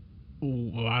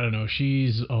I don't know,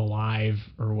 she's alive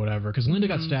or whatever, because Linda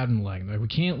got stabbed in the leg. Like, we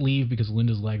can't leave because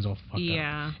Linda's leg's all fucked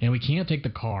up. And we can't take the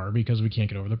car because we can't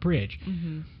get over the bridge.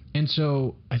 And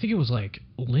so I think it was like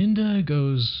Linda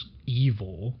goes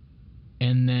evil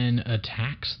and then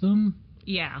attacks them.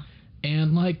 Yeah.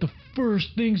 And like the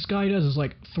first thing Sky does is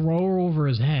like throw her over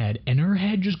his head, and her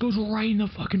head just goes right in the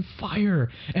fucking fire.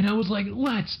 And I was like,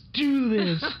 let's do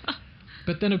this.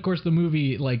 But then, of course, the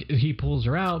movie, like, he pulls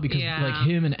her out because, like,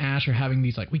 him and Ash are having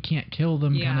these, like, we can't kill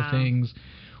them kind of things,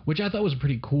 which I thought was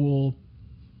pretty cool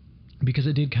because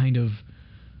it did kind of,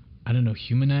 I don't know,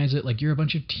 humanize it. Like, you're a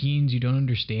bunch of teens, you don't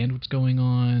understand what's going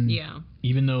on. Yeah.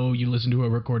 Even though you listen to a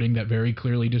recording that very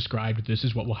clearly described this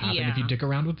is what will happen if you dick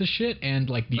around with this shit, and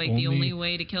like the only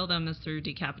way to kill them is through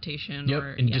decapitation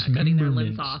or and cutting their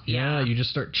limbs off. You just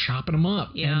start chopping them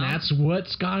up, and that's what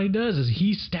Scotty does. Is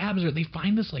he stabs her? They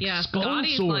find this like skull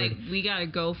Scotty's sword. Like, we gotta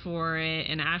go for it,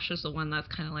 and Ash is the one that's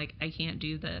kind of like, I can't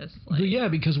do this. Like,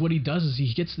 because what he does is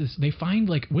he gets this. They find,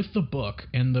 like, with the book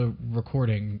and the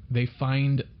recording, they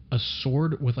find a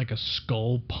sword with like a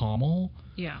skull pommel.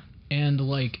 Yeah. And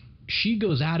like, she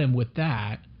goes at him with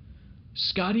that.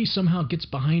 Scotty somehow gets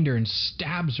behind her and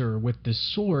stabs her with this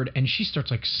sword, and she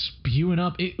starts like spewing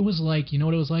up. It was like, you know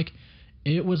what it was like?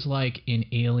 It was like in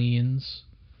Aliens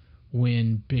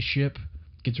when Bishop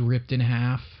gets ripped in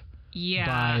half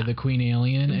by the Queen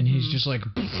Alien, and he's just like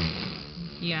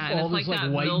and all it's this, like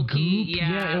that white milky goop.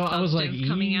 I was like,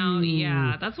 coming out.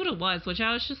 Yeah, that's what it was, which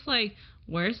I was just like,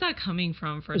 where's that coming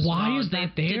from? First Why of all, is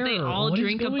that there? Did they all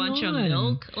drink a bunch of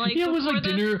milk? Like, it was like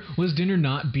dinner. Was dinner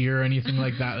not beer or anything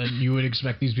like that that you would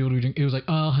expect these people to drink? It was like,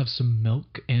 oh, I'll have some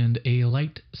milk and a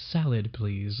light salad,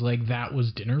 please. Like, that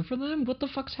was dinner for them? What the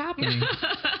fuck's happening?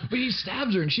 But he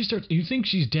stabs her, and she starts. You think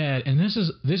she's dead, and this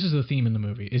is the theme in the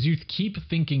movie: is you keep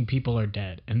thinking people are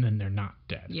dead, and then they're not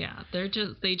dead. Yeah,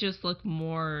 they just look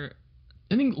more.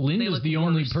 I think Linda's the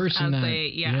only person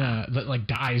that like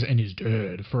dies and is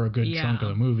dead for a good chunk of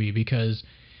the movie, because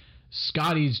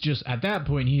Scotty's just at that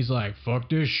point, he's like, fuck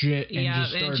this shit,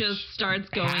 and just starts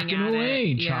going hacking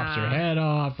away, and chops her head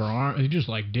off, her arm, he just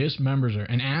like dismembers her,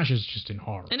 and Ash is just in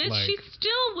horror. And she's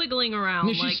still wiggling around.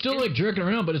 And she's still like jerking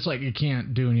around, but it's like, you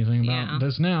can't do anything about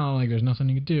this now. Like, there's nothing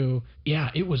you can do.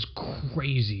 Yeah, it was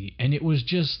crazy, and it was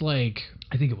just like,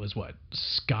 I think it was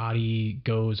Scotty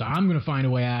goes, I'm gonna find a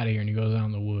way out of here, and he goes out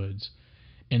in the woods.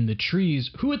 And the trees,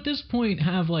 who at this point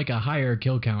have like a higher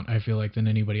kill count, I feel like, than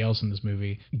anybody else in this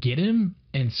movie, get him,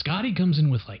 and Scotty comes in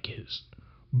with like his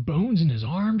bones in his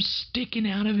arms sticking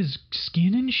out of his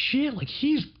skin and shit. Like,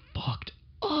 he's fucked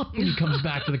up when he comes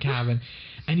back to the cabin,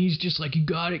 and he's just like, you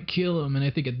gotta kill him. And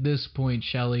I think at this point,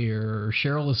 Shelley or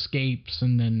Cheryl escapes,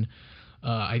 and then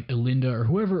Linda or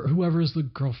whoever is the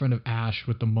girlfriend of Ash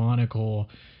with the monocle,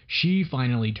 she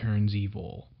finally turns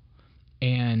evil.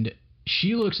 And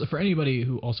she looks, for anybody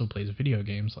who also plays video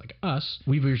games like us,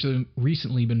 we've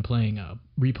recently been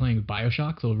replaying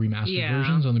BioShock, the remastered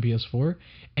versions on the PS4,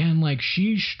 and like,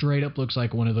 she straight up looks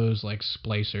like one of those like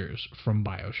splicers from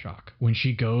BioShock. When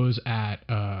she goes at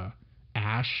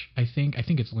Ash, I think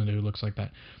it's Linda who looks like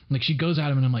that. Like, she goes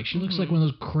at him, and I'm like, she looks like one of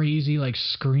those crazy like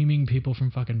screaming people from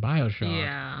fucking BioShock.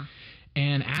 Yeah.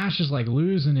 And Ash is like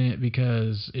losing it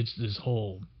because it's this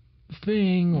whole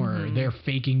thing where they're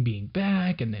faking being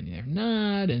back and then they're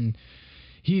not, and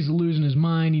he's losing his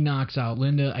mind. He knocks out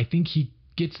Linda. I think he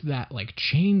gets that like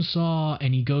chainsaw,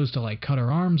 and he goes to like cut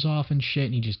her arms off and shit,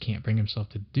 and he just can't bring himself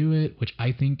to do it, which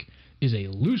I think is a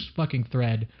loose fucking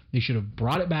thread. They should have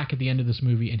brought it back at the end of this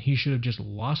movie, and he should have just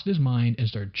lost his mind and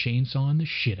started chainsawing the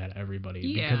shit out of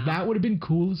everybody, because that would have been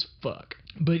cool as fuck.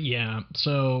 But yeah,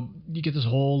 so you get this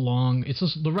whole long, it's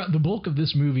just, the bulk of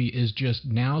this movie is just,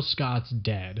 now Scott's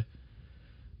dead,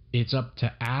 it's up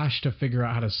to Ash to figure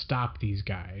out how to stop these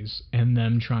guys and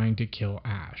them trying to kill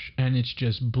Ash. And it's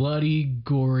just bloody,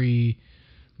 gory,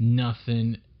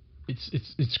 nothing.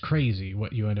 It's crazy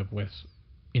what you end up with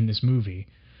in this movie.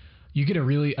 You get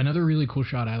another really cool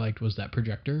shot I liked was that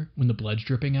projector when the blood's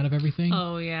dripping out of everything.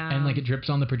 Oh yeah. And like, it drips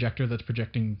on the projector that's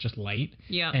projecting just light.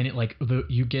 Yeah. And it like,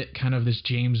 you get kind of this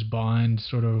James Bond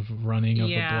sort of running of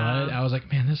the blood. I was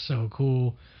like, man, this is so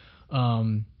cool.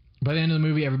 By the end of the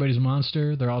movie, everybody's a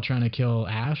monster. They're all trying to kill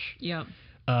Ash. Yep.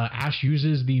 Ash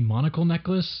uses the monocle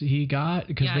necklace he got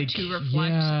to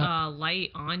reflect light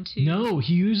onto. No,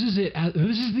 he uses it as,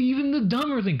 this is even the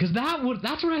dumber thing, because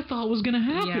that's what I thought was gonna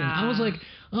happen. Yeah. I was like,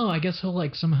 oh, I guess he'll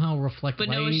like somehow reflect light.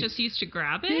 But no, it's just used to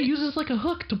grab it. Yeah, he uses like a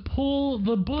hook to pull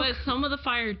the book. But some of the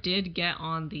fire did get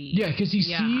on the. Yeah, because he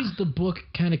sees the book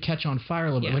kind of catch on fire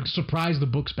a little bit, like surprise the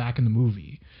book's back in the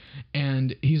movie.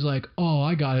 And he's like, oh,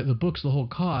 I got it. The book's the whole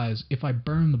cause. If I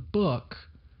burn the book,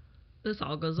 this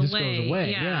all goes this away. goes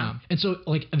away. Yeah. And so,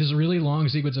 like, there's a really long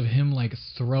sequence of him, like,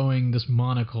 throwing this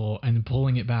monocle and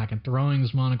pulling it back and throwing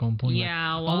this monocle and pulling it back.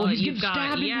 Yeah, well, he's getting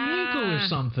stabbed in the ankle or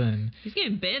something. He's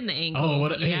getting bit in the ankle. Oh,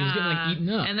 what? Yeah. He's getting, like, eaten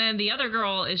up. And then the other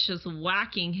girl is just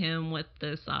whacking him with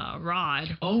this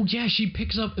rod. Oh, yeah, she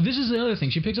picks up... This is the other thing.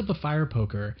 She picks up the fire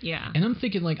poker. Yeah. And I'm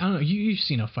thinking, like, I don't know, you've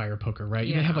seen a fire poker, right?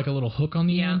 You have, like, a little hook on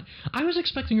the end. I was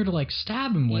expecting her to, like,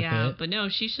 stab him with it. Yeah, but no,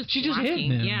 she just hit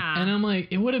him. Yeah. And I'm like,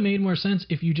 it would have made more sense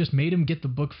if you just made him get the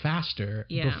book faster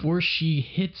before she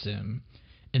hits him.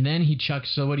 And then he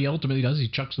chucks... So what he ultimately does is he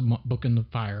chucks the book in the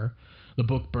fire. The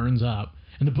book burns up.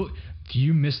 And the book...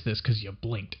 You missed this because you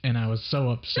blinked. And I was so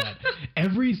upset.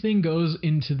 Everything goes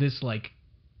into this, like...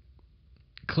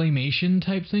 claymation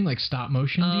type thing, like stop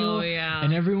motion deal. Oh, yeah.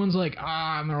 And everyone's like,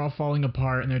 and they're all falling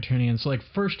apart and they're turning in. So, like,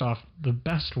 first off, the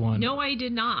best one. No, I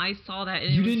did not. I saw that.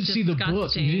 And you it was didn't see the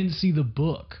book. You didn't see the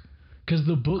book. Because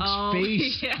the book's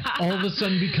face all of a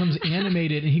sudden becomes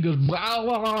animated and he goes, blah,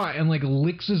 blah, blah, and, like,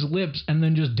 licks his lips and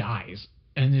then just dies.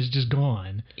 And is just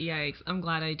gone. Yikes. I'm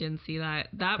glad I didn't see that.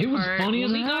 That it part, was funny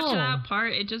as hell. When we got to that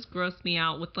part, it just grossed me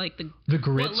out with, like, the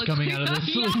grits coming out of the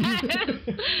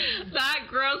sleeve. That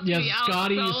grossed me out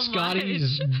so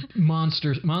Scotty's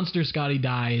much. Monster Scotty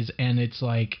dies, and it's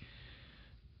like,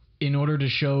 in order to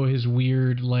show his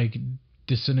weird, like,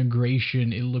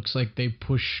 disintegration, it looks like they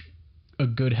push a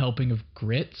good helping of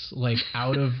grits, like,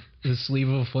 out of the sleeve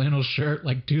of a flannel shirt,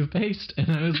 like toothpaste.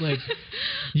 And I was like,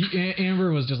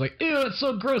 Amber was just like, ew, it's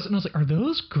so gross. And I was like, are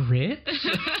those grits?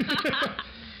 I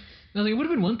was like, it would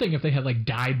have been one thing if they had, like,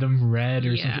 dyed them red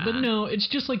or something. But no, it's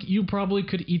just like you probably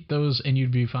could eat those and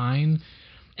you'd be fine.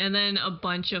 And then a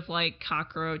bunch of, like,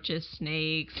 cockroaches,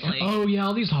 snakes. Like, oh, yeah,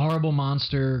 all these horrible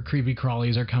monster creepy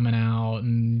crawlies are coming out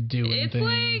and doing things.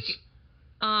 It's like...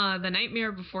 The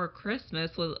Nightmare Before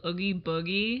Christmas with Oogie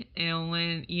Boogie, and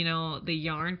when, you know, the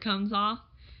yarn comes off,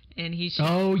 and he's just...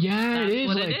 Oh, yeah, it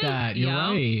is like that. You're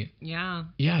right. Yeah.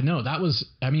 Yeah, no, that was...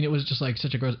 I mean, it was just, like,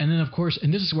 such a gross... And then, of course,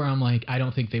 and this is where I'm like, I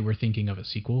don't think they were thinking of a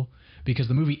sequel, because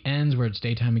the movie ends where it's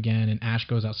daytime again, and Ash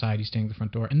goes outside, he's standing at the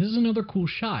front door, and this is another cool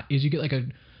shot, is you get, like, a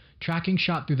tracking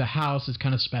shot through the house, it's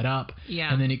kind of sped up,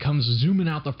 and then it comes zooming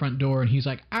out the front door, and he's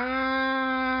like,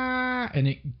 and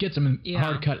it gets him in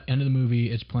hard cut end of the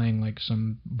movie. It's playing like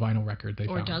some vinyl record they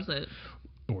found.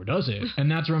 Or does it? And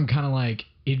that's where I'm kind of like,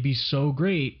 it'd be so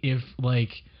great if, like,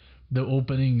 the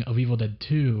opening of Evil Dead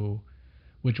 2,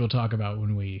 which we'll talk about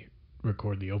when we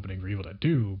record the opening for Evil Dead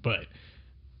 2, but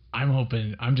I'm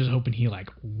just hoping he, like,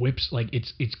 whips, like,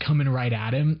 it's coming right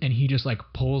at him, and he just, like,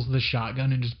 pulls the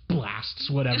shotgun and just blasts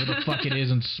whatever the fuck it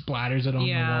is and splatters it on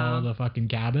the wall of the fucking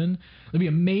cabin. That'd be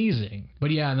amazing.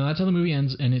 But yeah, no, that's how the movie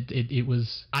ends, and it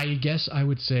was, I guess I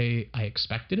would say I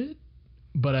expected it,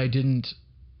 but I didn't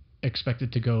expect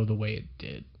it to go the way it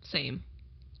did. Same.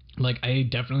 Like, I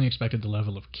definitely expected the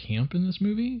level of camp in this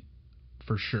movie,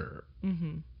 for sure.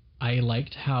 Mm-hmm. I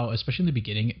liked how, especially in the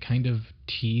beginning, it kind of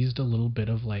teased a little bit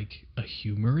of, like, a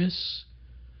humorous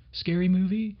scary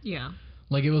movie. Yeah.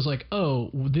 Like, it was like, oh,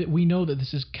 we know that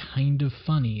this is kind of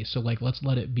funny, so, like, let's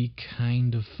let it be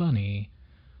kind of funny.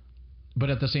 But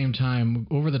at the same time,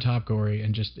 over the top gory,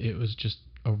 and just, it was just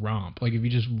a romp. Like, if you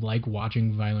just like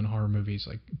watching violent horror movies,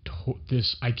 like,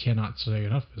 this, I cannot say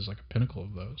enough, is like a pinnacle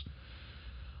of those.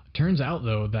 Turns out,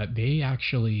 though, that they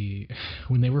actually,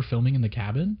 when they were filming in the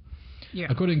cabin... Yeah.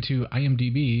 According to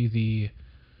IMDb, the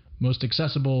most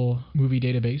accessible movie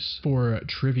database for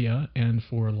trivia and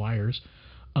for liars,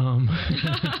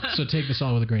 so take this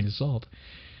all with a grain of salt,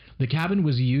 the cabin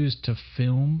was used to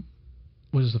film,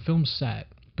 was the film set,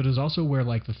 but it was also where,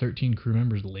 like, the 13 crew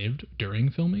members lived during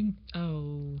filming.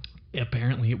 Oh.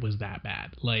 Apparently it was that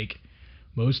bad. Like,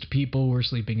 most people were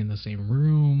sleeping in the same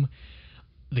room.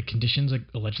 The conditions, like,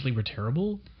 allegedly were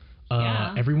terrible.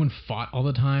 Everyone fought all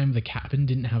the time. The cabin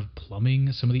didn't have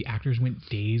plumbing. Some of the actors went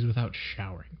days without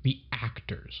showering. The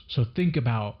actors. So think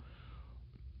about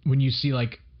when you see,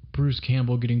 like, Bruce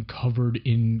Campbell getting covered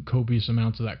in copious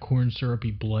amounts of that corn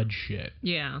syrupy blood shit.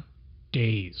 Yeah.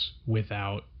 Days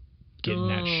without getting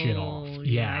that shit off.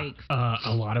 Yikes. Yeah.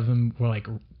 A lot of them were, like,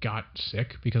 got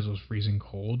sick because it was freezing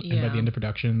cold. Yeah. And by the end of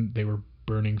production, they were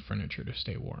burning furniture to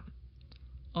stay warm.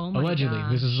 Oh my allegedly.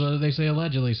 Gosh. This is they say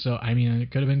allegedly, so I mean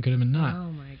it could have been not.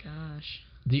 Oh my gosh.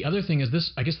 The other thing is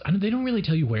this, I guess they don't really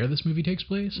tell you where this movie takes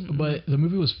place, but the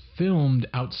movie was filmed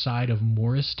outside of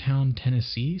Morristown,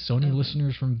 Tennessee. So any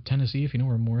listeners from Tennessee, if you know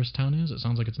where Morristown is, it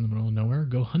sounds like it's in the middle of nowhere,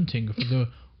 go hunting for the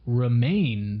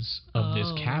remains of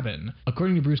this cabin.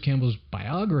 According to Bruce Campbell's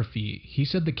biography, he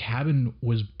said the cabin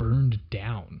was burned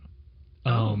down.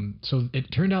 So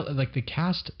it turned out that, like, the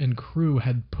cast and crew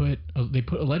had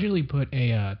allegedly put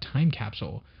a time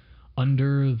capsule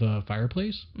under the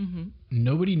fireplace. Mm-hmm.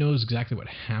 Nobody knows exactly what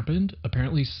happened.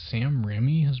 Apparently, Sam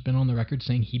Raimi has been on the record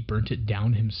saying he burnt it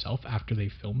down himself after they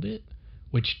filmed it,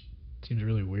 which seems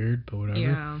really weird, but whatever.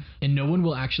 Yeah. And no one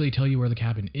will actually tell you where the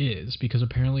cabin is, because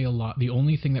apparently the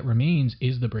only thing that remains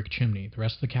is the brick chimney. The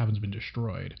rest of the cabin's been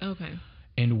destroyed. Okay.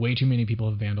 And way too many people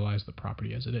have vandalized the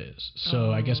property as it is.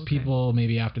 So I guess people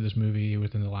maybe after this movie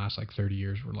within the last like 30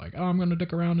 years were like, oh, I'm going to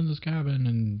dick around in this cabin.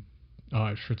 And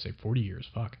I should say 40 years.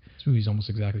 Fuck. This movie's almost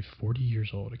exactly 40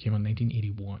 years old. It came out in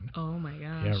 1981. Oh my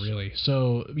gosh. Yeah, really.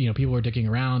 So, people are dicking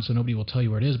around, so nobody will tell you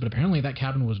where it is. But apparently that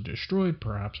cabin was destroyed,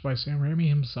 perhaps by Sam Raimi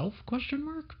himself? ?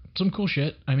 Some cool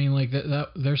shit. I mean, like,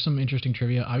 there's some interesting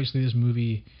trivia. Obviously, this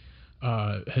movie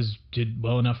did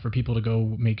well enough for people to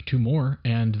go make 2 more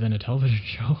and then a television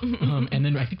show. And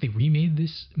then I think they remade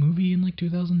this movie in like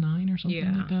 2009 or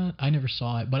something like that. I never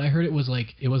saw it, but I heard it was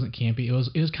like, it wasn't campy. It was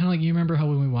kind of like, you remember how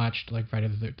when we watched like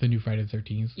the new Friday the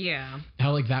 13th? Yeah.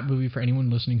 How like that movie, for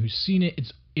anyone listening who's seen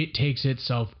it, it takes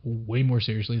itself way more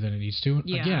seriously than it needs to.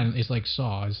 Yeah. Again, it's like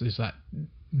Saw is that,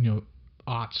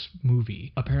 aughts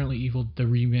movie. Apparently the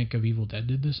remake of Evil Dead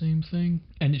did the same thing,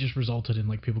 and it just resulted in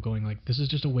like people going like, this is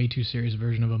just a way too serious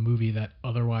version of a movie that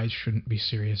otherwise shouldn't be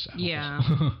serious at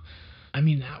all. I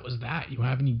mean, that was that. You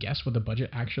have any guess what the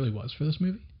budget actually was for this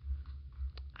movie?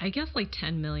 I guess like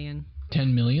 10 million.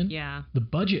 10 million? Yeah. The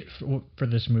budget for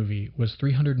this movie was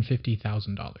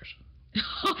 $350,000.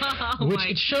 Which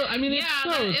it shows. I mean, it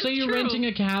shows. So you're renting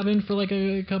a cabin for like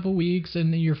a couple weeks,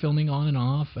 and you're filming on and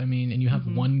off. I mean, and you have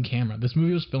one camera. This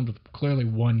movie was filmed with clearly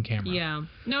one camera. Yeah.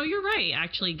 No, you're right.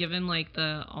 Actually, given like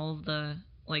all of the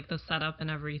like the setup and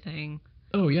everything.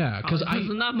 Oh yeah, because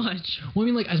wasn't that much. Well, I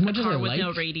mean, like as much as I like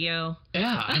no radio.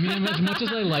 Yeah, I mean, as much as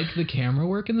I like the camera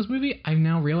work in this movie, I'm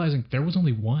now realizing there was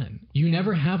only one. You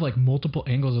never have like multiple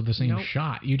angles of the same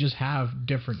shot. You just have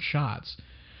different shots.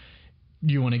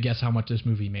 Do you want to guess how much this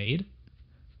movie made?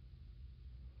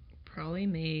 Probably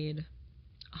made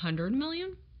 100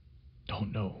 million?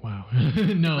 Don't know. Wow.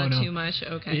 No. Is that too much?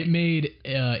 Okay. It made,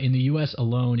 in the U.S.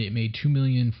 alone, it made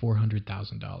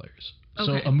 $2,400,000. Okay.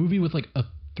 So a movie with like a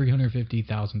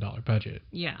 $350,000 budget.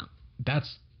 Yeah.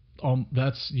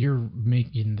 You're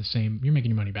making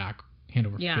your money back hand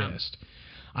over fist.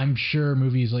 I'm sure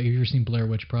movies like, have you ever seen Blair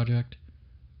Witch Project?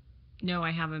 No,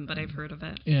 I haven't, but I've heard of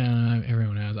it. Yeah,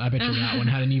 everyone has. I bet you that one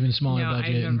had an even smaller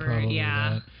budget and probably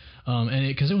that. And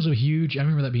because it was a huge, I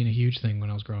remember that being a huge thing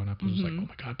when I was growing up. It was like, oh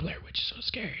my god, Blair Witch is so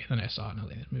scary. And then I saw it and I was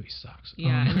like, this movie sucks.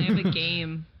 Yeah, and they have a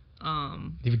game.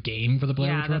 They have a game for the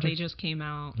Blair Witch Project? Yeah, that they just came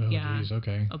out. Oh, geez,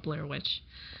 okay. A Blair Witch.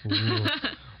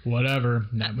 Whatever.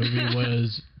 That movie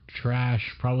was trash,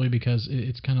 probably because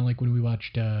it's kind of like when we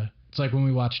watched, it's like when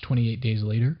we watched 28 Days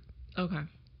Later. Okay.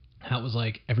 How it was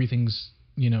like, everything's,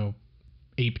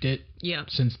 aped it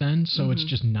since then, so it's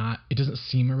just not, it doesn't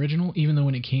seem original, even though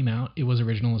when it came out it was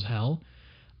original as hell.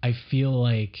 I feel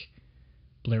like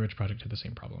Blair Witch Project had the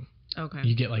same problem. Okay.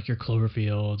 You get like your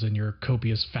Cloverfields and your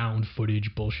copious found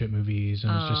footage bullshit movies,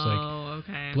 and it's just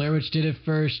like, Blair Witch did it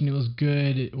first and it was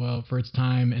good, for its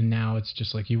time, and now it's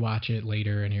just like you watch it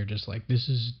later and you're just like, this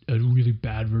is a really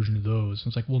bad version of those. And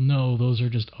it's like, well, no, those are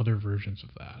just other versions of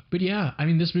that. But yeah, I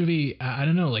mean, this movie, I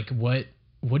don't know, like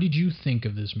what did you think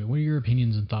of this movie? What are your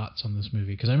opinions and thoughts on this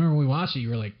movie? Because I remember when we watched it, you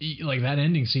were like that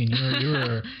ending scene,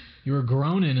 you were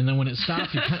groaning, and then when it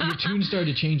stopped, your tune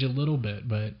started to change a little bit.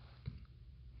 But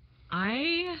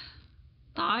I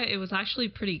thought it was actually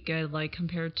pretty good, like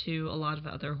compared to a lot of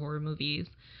other horror movies.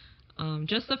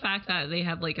 Just the fact that they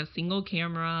had like a single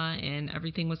camera and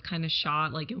everything was kind of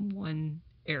shot like in one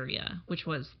area, which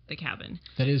was the cabin.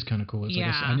 That is kind of cool. It's like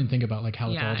I didn't think about like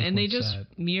how it's all just and they just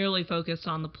merely focused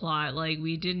on the plot. Like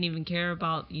we didn't even care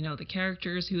about the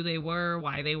characters, who they were,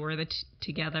 why they were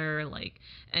together, like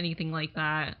anything like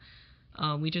that.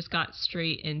 We just got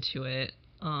straight into it.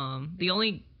 The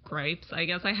only gripes I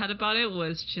guess I had about it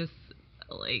was just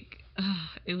like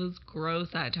it was gross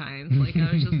at times. Like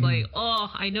I was just like,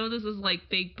 oh, I know this is like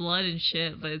fake blood and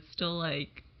shit, but it's still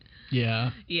like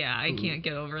Yeah, I can't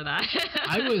get over that.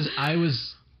 I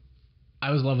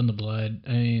was loving the blood.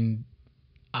 I mean,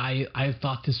 I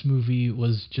thought this movie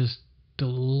was just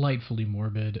delightfully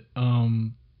morbid.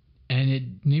 And it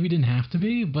maybe didn't have to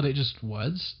be, but it just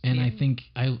was. And I think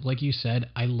like you said,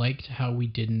 I liked how we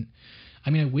didn't. I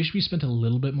mean, I wish we spent a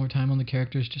little bit more time on the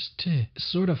characters just to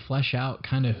sort of flesh out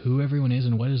kind of who everyone is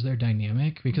and what is their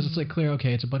dynamic. Because it's like clear,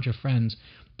 okay, it's a bunch of friends.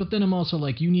 But then I'm also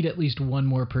like, you need at least one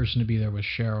more person to be there with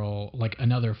Cheryl, like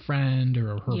another friend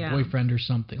or her boyfriend or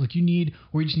something. Like you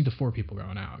just need the 4 people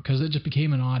going out, because it just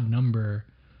became an odd number.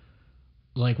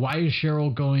 Like, why is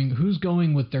Cheryl going? Who's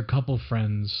going with their couple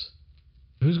friends?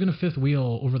 Who's going to fifth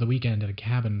wheel over the weekend at a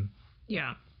cabin?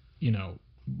 Yeah. you know,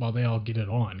 while they all get it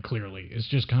on, clearly. It's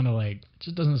just kind of like, it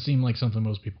just doesn't seem like something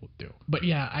most people would do. But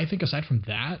yeah, I think aside from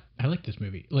that, I like this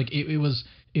movie. Like, it was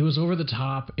over the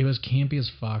top. It was campy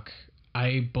as fuck.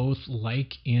 I both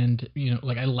like and, you know,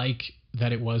 like, I like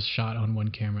that it was shot on one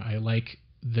camera. I like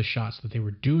the shots that they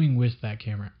were doing with that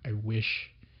camera. I wish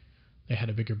they had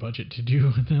a bigger budget to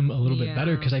do them a little bit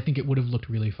better, because I think it would have looked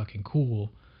really fucking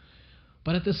cool.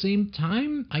 But at the same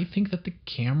time, I think that the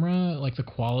camera, like the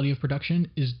quality of production,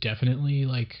 is definitely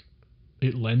like,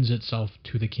 it lends itself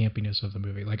to the campiness of the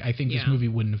movie. Like, I think this movie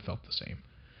wouldn't have felt the same.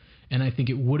 And I think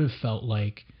it would have felt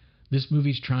like this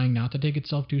movie's trying not to take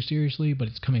itself too seriously, but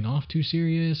it's coming off too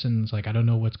serious, and it's like, I don't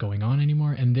know what's going on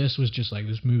anymore. And this was just like,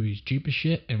 this movie's cheap as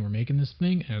shit, and we're making this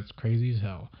thing, and it's crazy as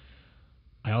hell.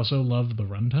 I also love the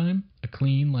runtime. A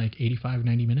clean, like, 85,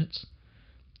 90 minutes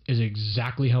is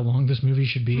exactly how long this movie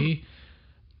should be.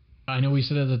 I know we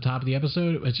said at the top of the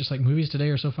episode, it's just like, movies today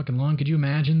are so fucking long. Could you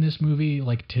imagine this movie,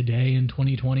 like, today in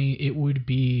 2020? It would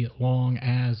be long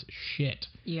as shit.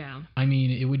 Yeah. I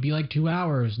mean, it would be like 2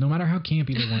 hours, no matter how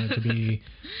campy they want it to be.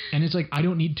 And it's like, I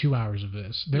don't need 2 hours of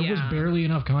this. There was barely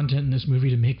enough content in this movie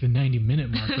to make the 90-minute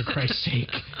mark, for Christ's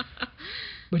sake.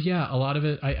 But yeah, a lot of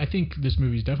it, I think this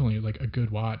movie is definitely, like, a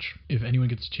good watch. If anyone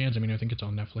gets a chance, I mean, I think it's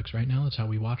on Netflix right now. That's how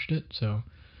we watched it, so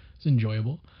it's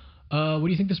enjoyable. What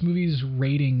do you think this movie's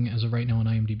rating as of right now on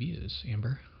IMDb is,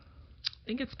 Amber? I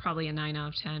think it's probably a 9 out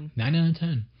of 10. 9 out of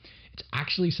 10. It's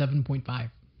actually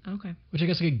 7.5. Okay. Which I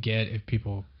guess I could get if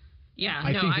people... Yeah,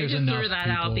 I just threw that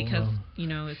out because, you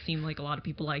know, it seemed like a lot of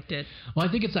people liked it. Well,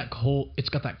 I think it's that cult. It's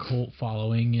got that cult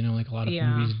following, you know, like a lot of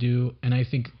movies do. And I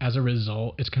think as a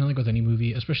result, it's kind of like with any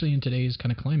movie, especially in today's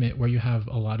kind of climate, where you have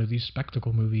a lot of these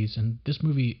spectacle movies. And this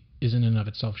movie isn't in and of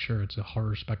itself, sure, it's a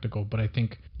horror spectacle. But I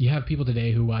think you have people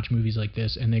today who watch movies like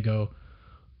this and they go,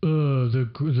 "Ugh,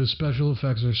 the special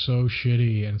effects are so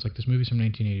shitty." And it's like, this movie's from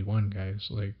 1981, guys.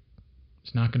 Like,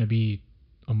 it's not going to be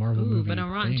a Marvel movie. But on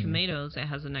Rotten Tomatoes, it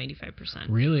has a 95%.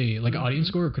 Really? Like audience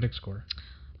score or critic score?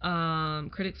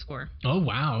 Critic score. Oh,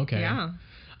 wow. Okay. Yeah.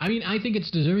 I mean, I think it's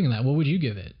deserving of that. What would you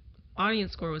give it?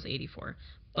 Audience score was 84.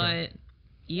 But,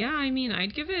 yeah, I mean,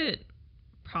 I'd give it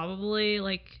probably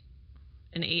like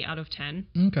an 8 out of 10.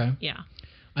 Okay. Yeah.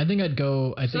 I think I'd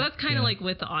go... So that's kind of like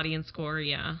with the audience score,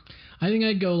 yeah. I think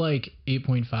I'd go like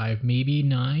 8.5, maybe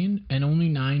 9. And only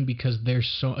 9 because there's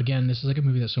so... Again, this is like a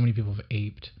movie that so many people have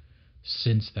aped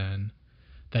since then,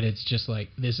 that it's just like,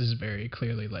 this is very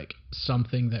clearly like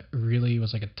something that really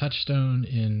was like a touchstone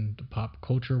in the pop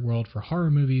culture world for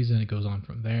horror movies, and it goes on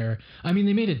from there. I mean,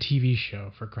 they made a TV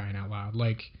show, for crying out loud.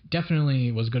 Like,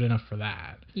 definitely was good enough for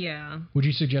that. Yeah. Would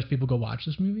you suggest people go watch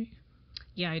this movie?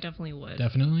 Yeah, I definitely would.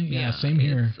 Definitely? Yeah, same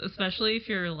here. Especially if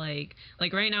you're like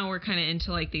right now we're kind of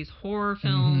into like these horror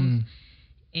films,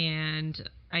 and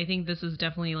I think this is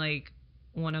definitely like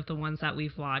one of the ones that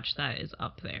we've watched that is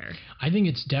up there. I think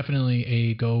it's definitely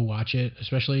a go watch it,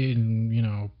 especially in, you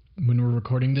know, when we're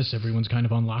recording this, everyone's kind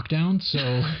of on lockdown, so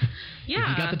if you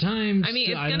got the time, I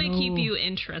mean, it's gonna keep you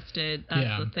interested.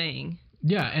 That's the thing.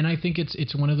 Yeah, and I think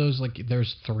it's one of those, like,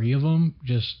 there's 3 of them.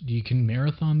 Just, you can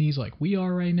marathon these like we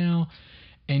are right now,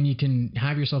 and you can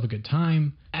have yourself a good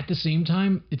time. At the same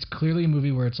time, it's clearly a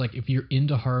movie where it's like, if you're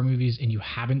into horror movies and you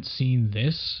haven't seen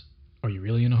this, are you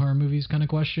really into horror movies kind of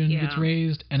question gets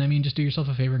raised. And I mean, just do yourself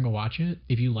a favor and go watch it.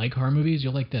 If you like horror movies,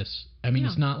 you'll like this. I mean,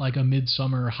 it's not like a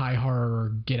Midsummer, High Horror, or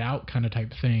Get Out kind of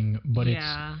type thing, but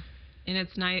and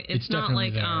it's nice. It's not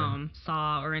like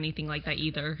Saw or anything like that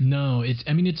either. No, it's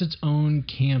its own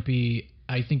campy.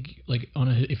 I think, like,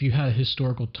 if you had a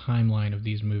historical timeline of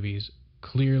these movies,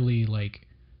 clearly, like,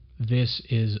 this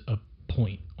is a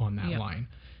point on that line.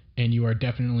 And you are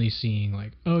definitely seeing,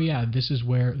 like, oh yeah, this is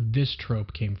where this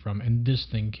trope came from and this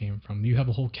thing came from. You have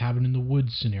a whole Cabin in the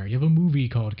Woods scenario. You have a movie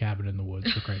called Cabin in the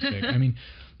Woods, for Christ's sake. I mean,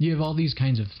 you have all these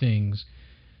kinds of things.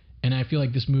 And I feel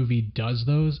like this movie does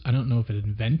those. I don't know if it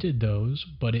invented those,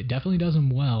 but it definitely does them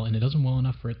well. And it does them well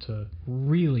enough for it to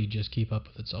really just keep up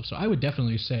with itself. So I would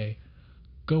definitely say,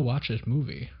 go watch this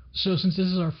movie. So since this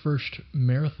is our first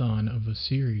marathon of a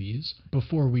series,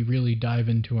 before we really dive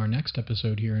into our next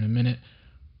episode here in a minute,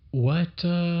 what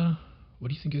do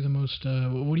you think is the most,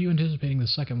 what are you anticipating the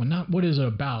second one? Not what is it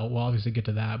about, we'll obviously get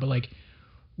to that, but like,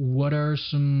 what are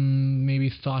some maybe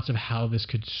thoughts of how this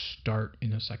could start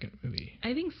in a second movie?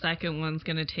 I think second one's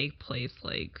going to take place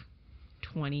like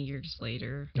 20 years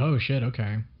later. Oh shit,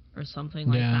 okay. Or something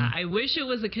like that. I wish it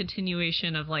was a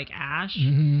continuation of like Ash,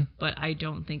 but I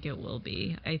don't think it will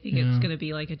be. I think it's going to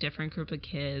be like a different group of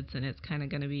kids, and it's kind of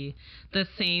going to be the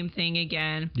same thing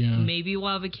again. Yeah. Maybe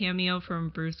we'll have a cameo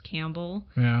from Bruce Campbell.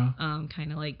 Yeah.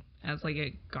 Kind of like as like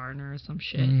a gardener or some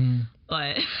shit.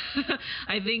 But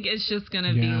I think it's just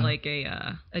gonna be like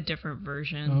a different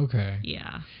version. Okay.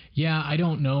 Yeah, I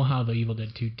don't know how the Evil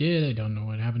Dead 2 did. I don't know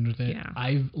what happened with it.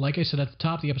 Like I said at the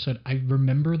top of the episode, I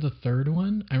remember the third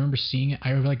one. I remember seeing it.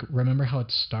 I like remember how it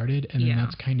started, and then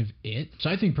that's kind of it. So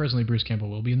I think personally Bruce Campbell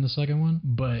will be in the second one,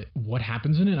 but what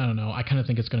happens in it, I don't know. I kind of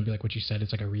think it's gonna be like what you said.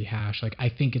 It's like a rehash. Like I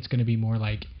think it's gonna be more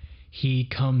like he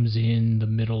comes in the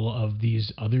middle of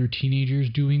these other teenagers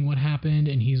doing what happened,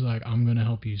 and he's like, I'm going to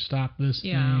help you stop this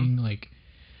thing. Like,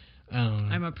 I don't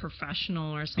know. I'm a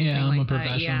professional or something I'm like a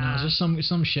professional now. Just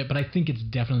some shit, but I think it's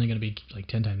definitely going to be like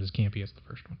 10 times as campy as the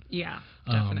first one. Yeah,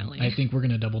 definitely. I think we're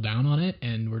going to double down on it,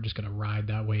 and we're just going to ride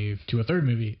that wave to a third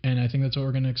movie, and I think that's what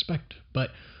we're going to expect.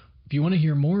 But if you want to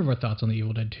hear more of our thoughts on The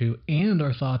Evil Dead 2 and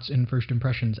our thoughts and first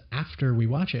impressions after we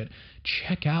watch it,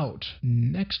 check out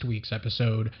next week's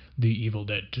episode, The Evil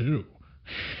Dead 2.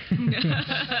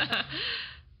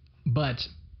 But,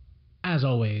 as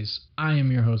always, I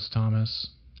am your host, Thomas.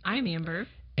 I'm Amber.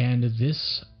 And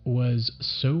this was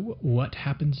So What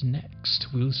Happens Next.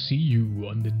 We'll see you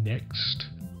on the next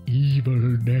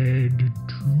Evil Dead 2.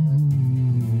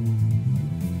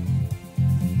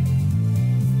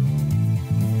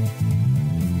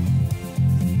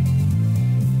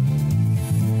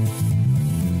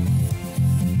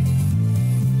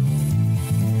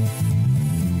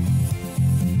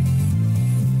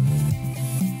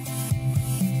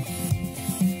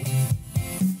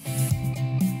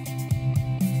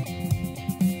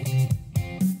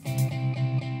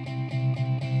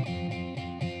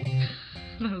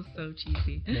 That was so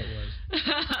cheesy. It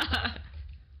was.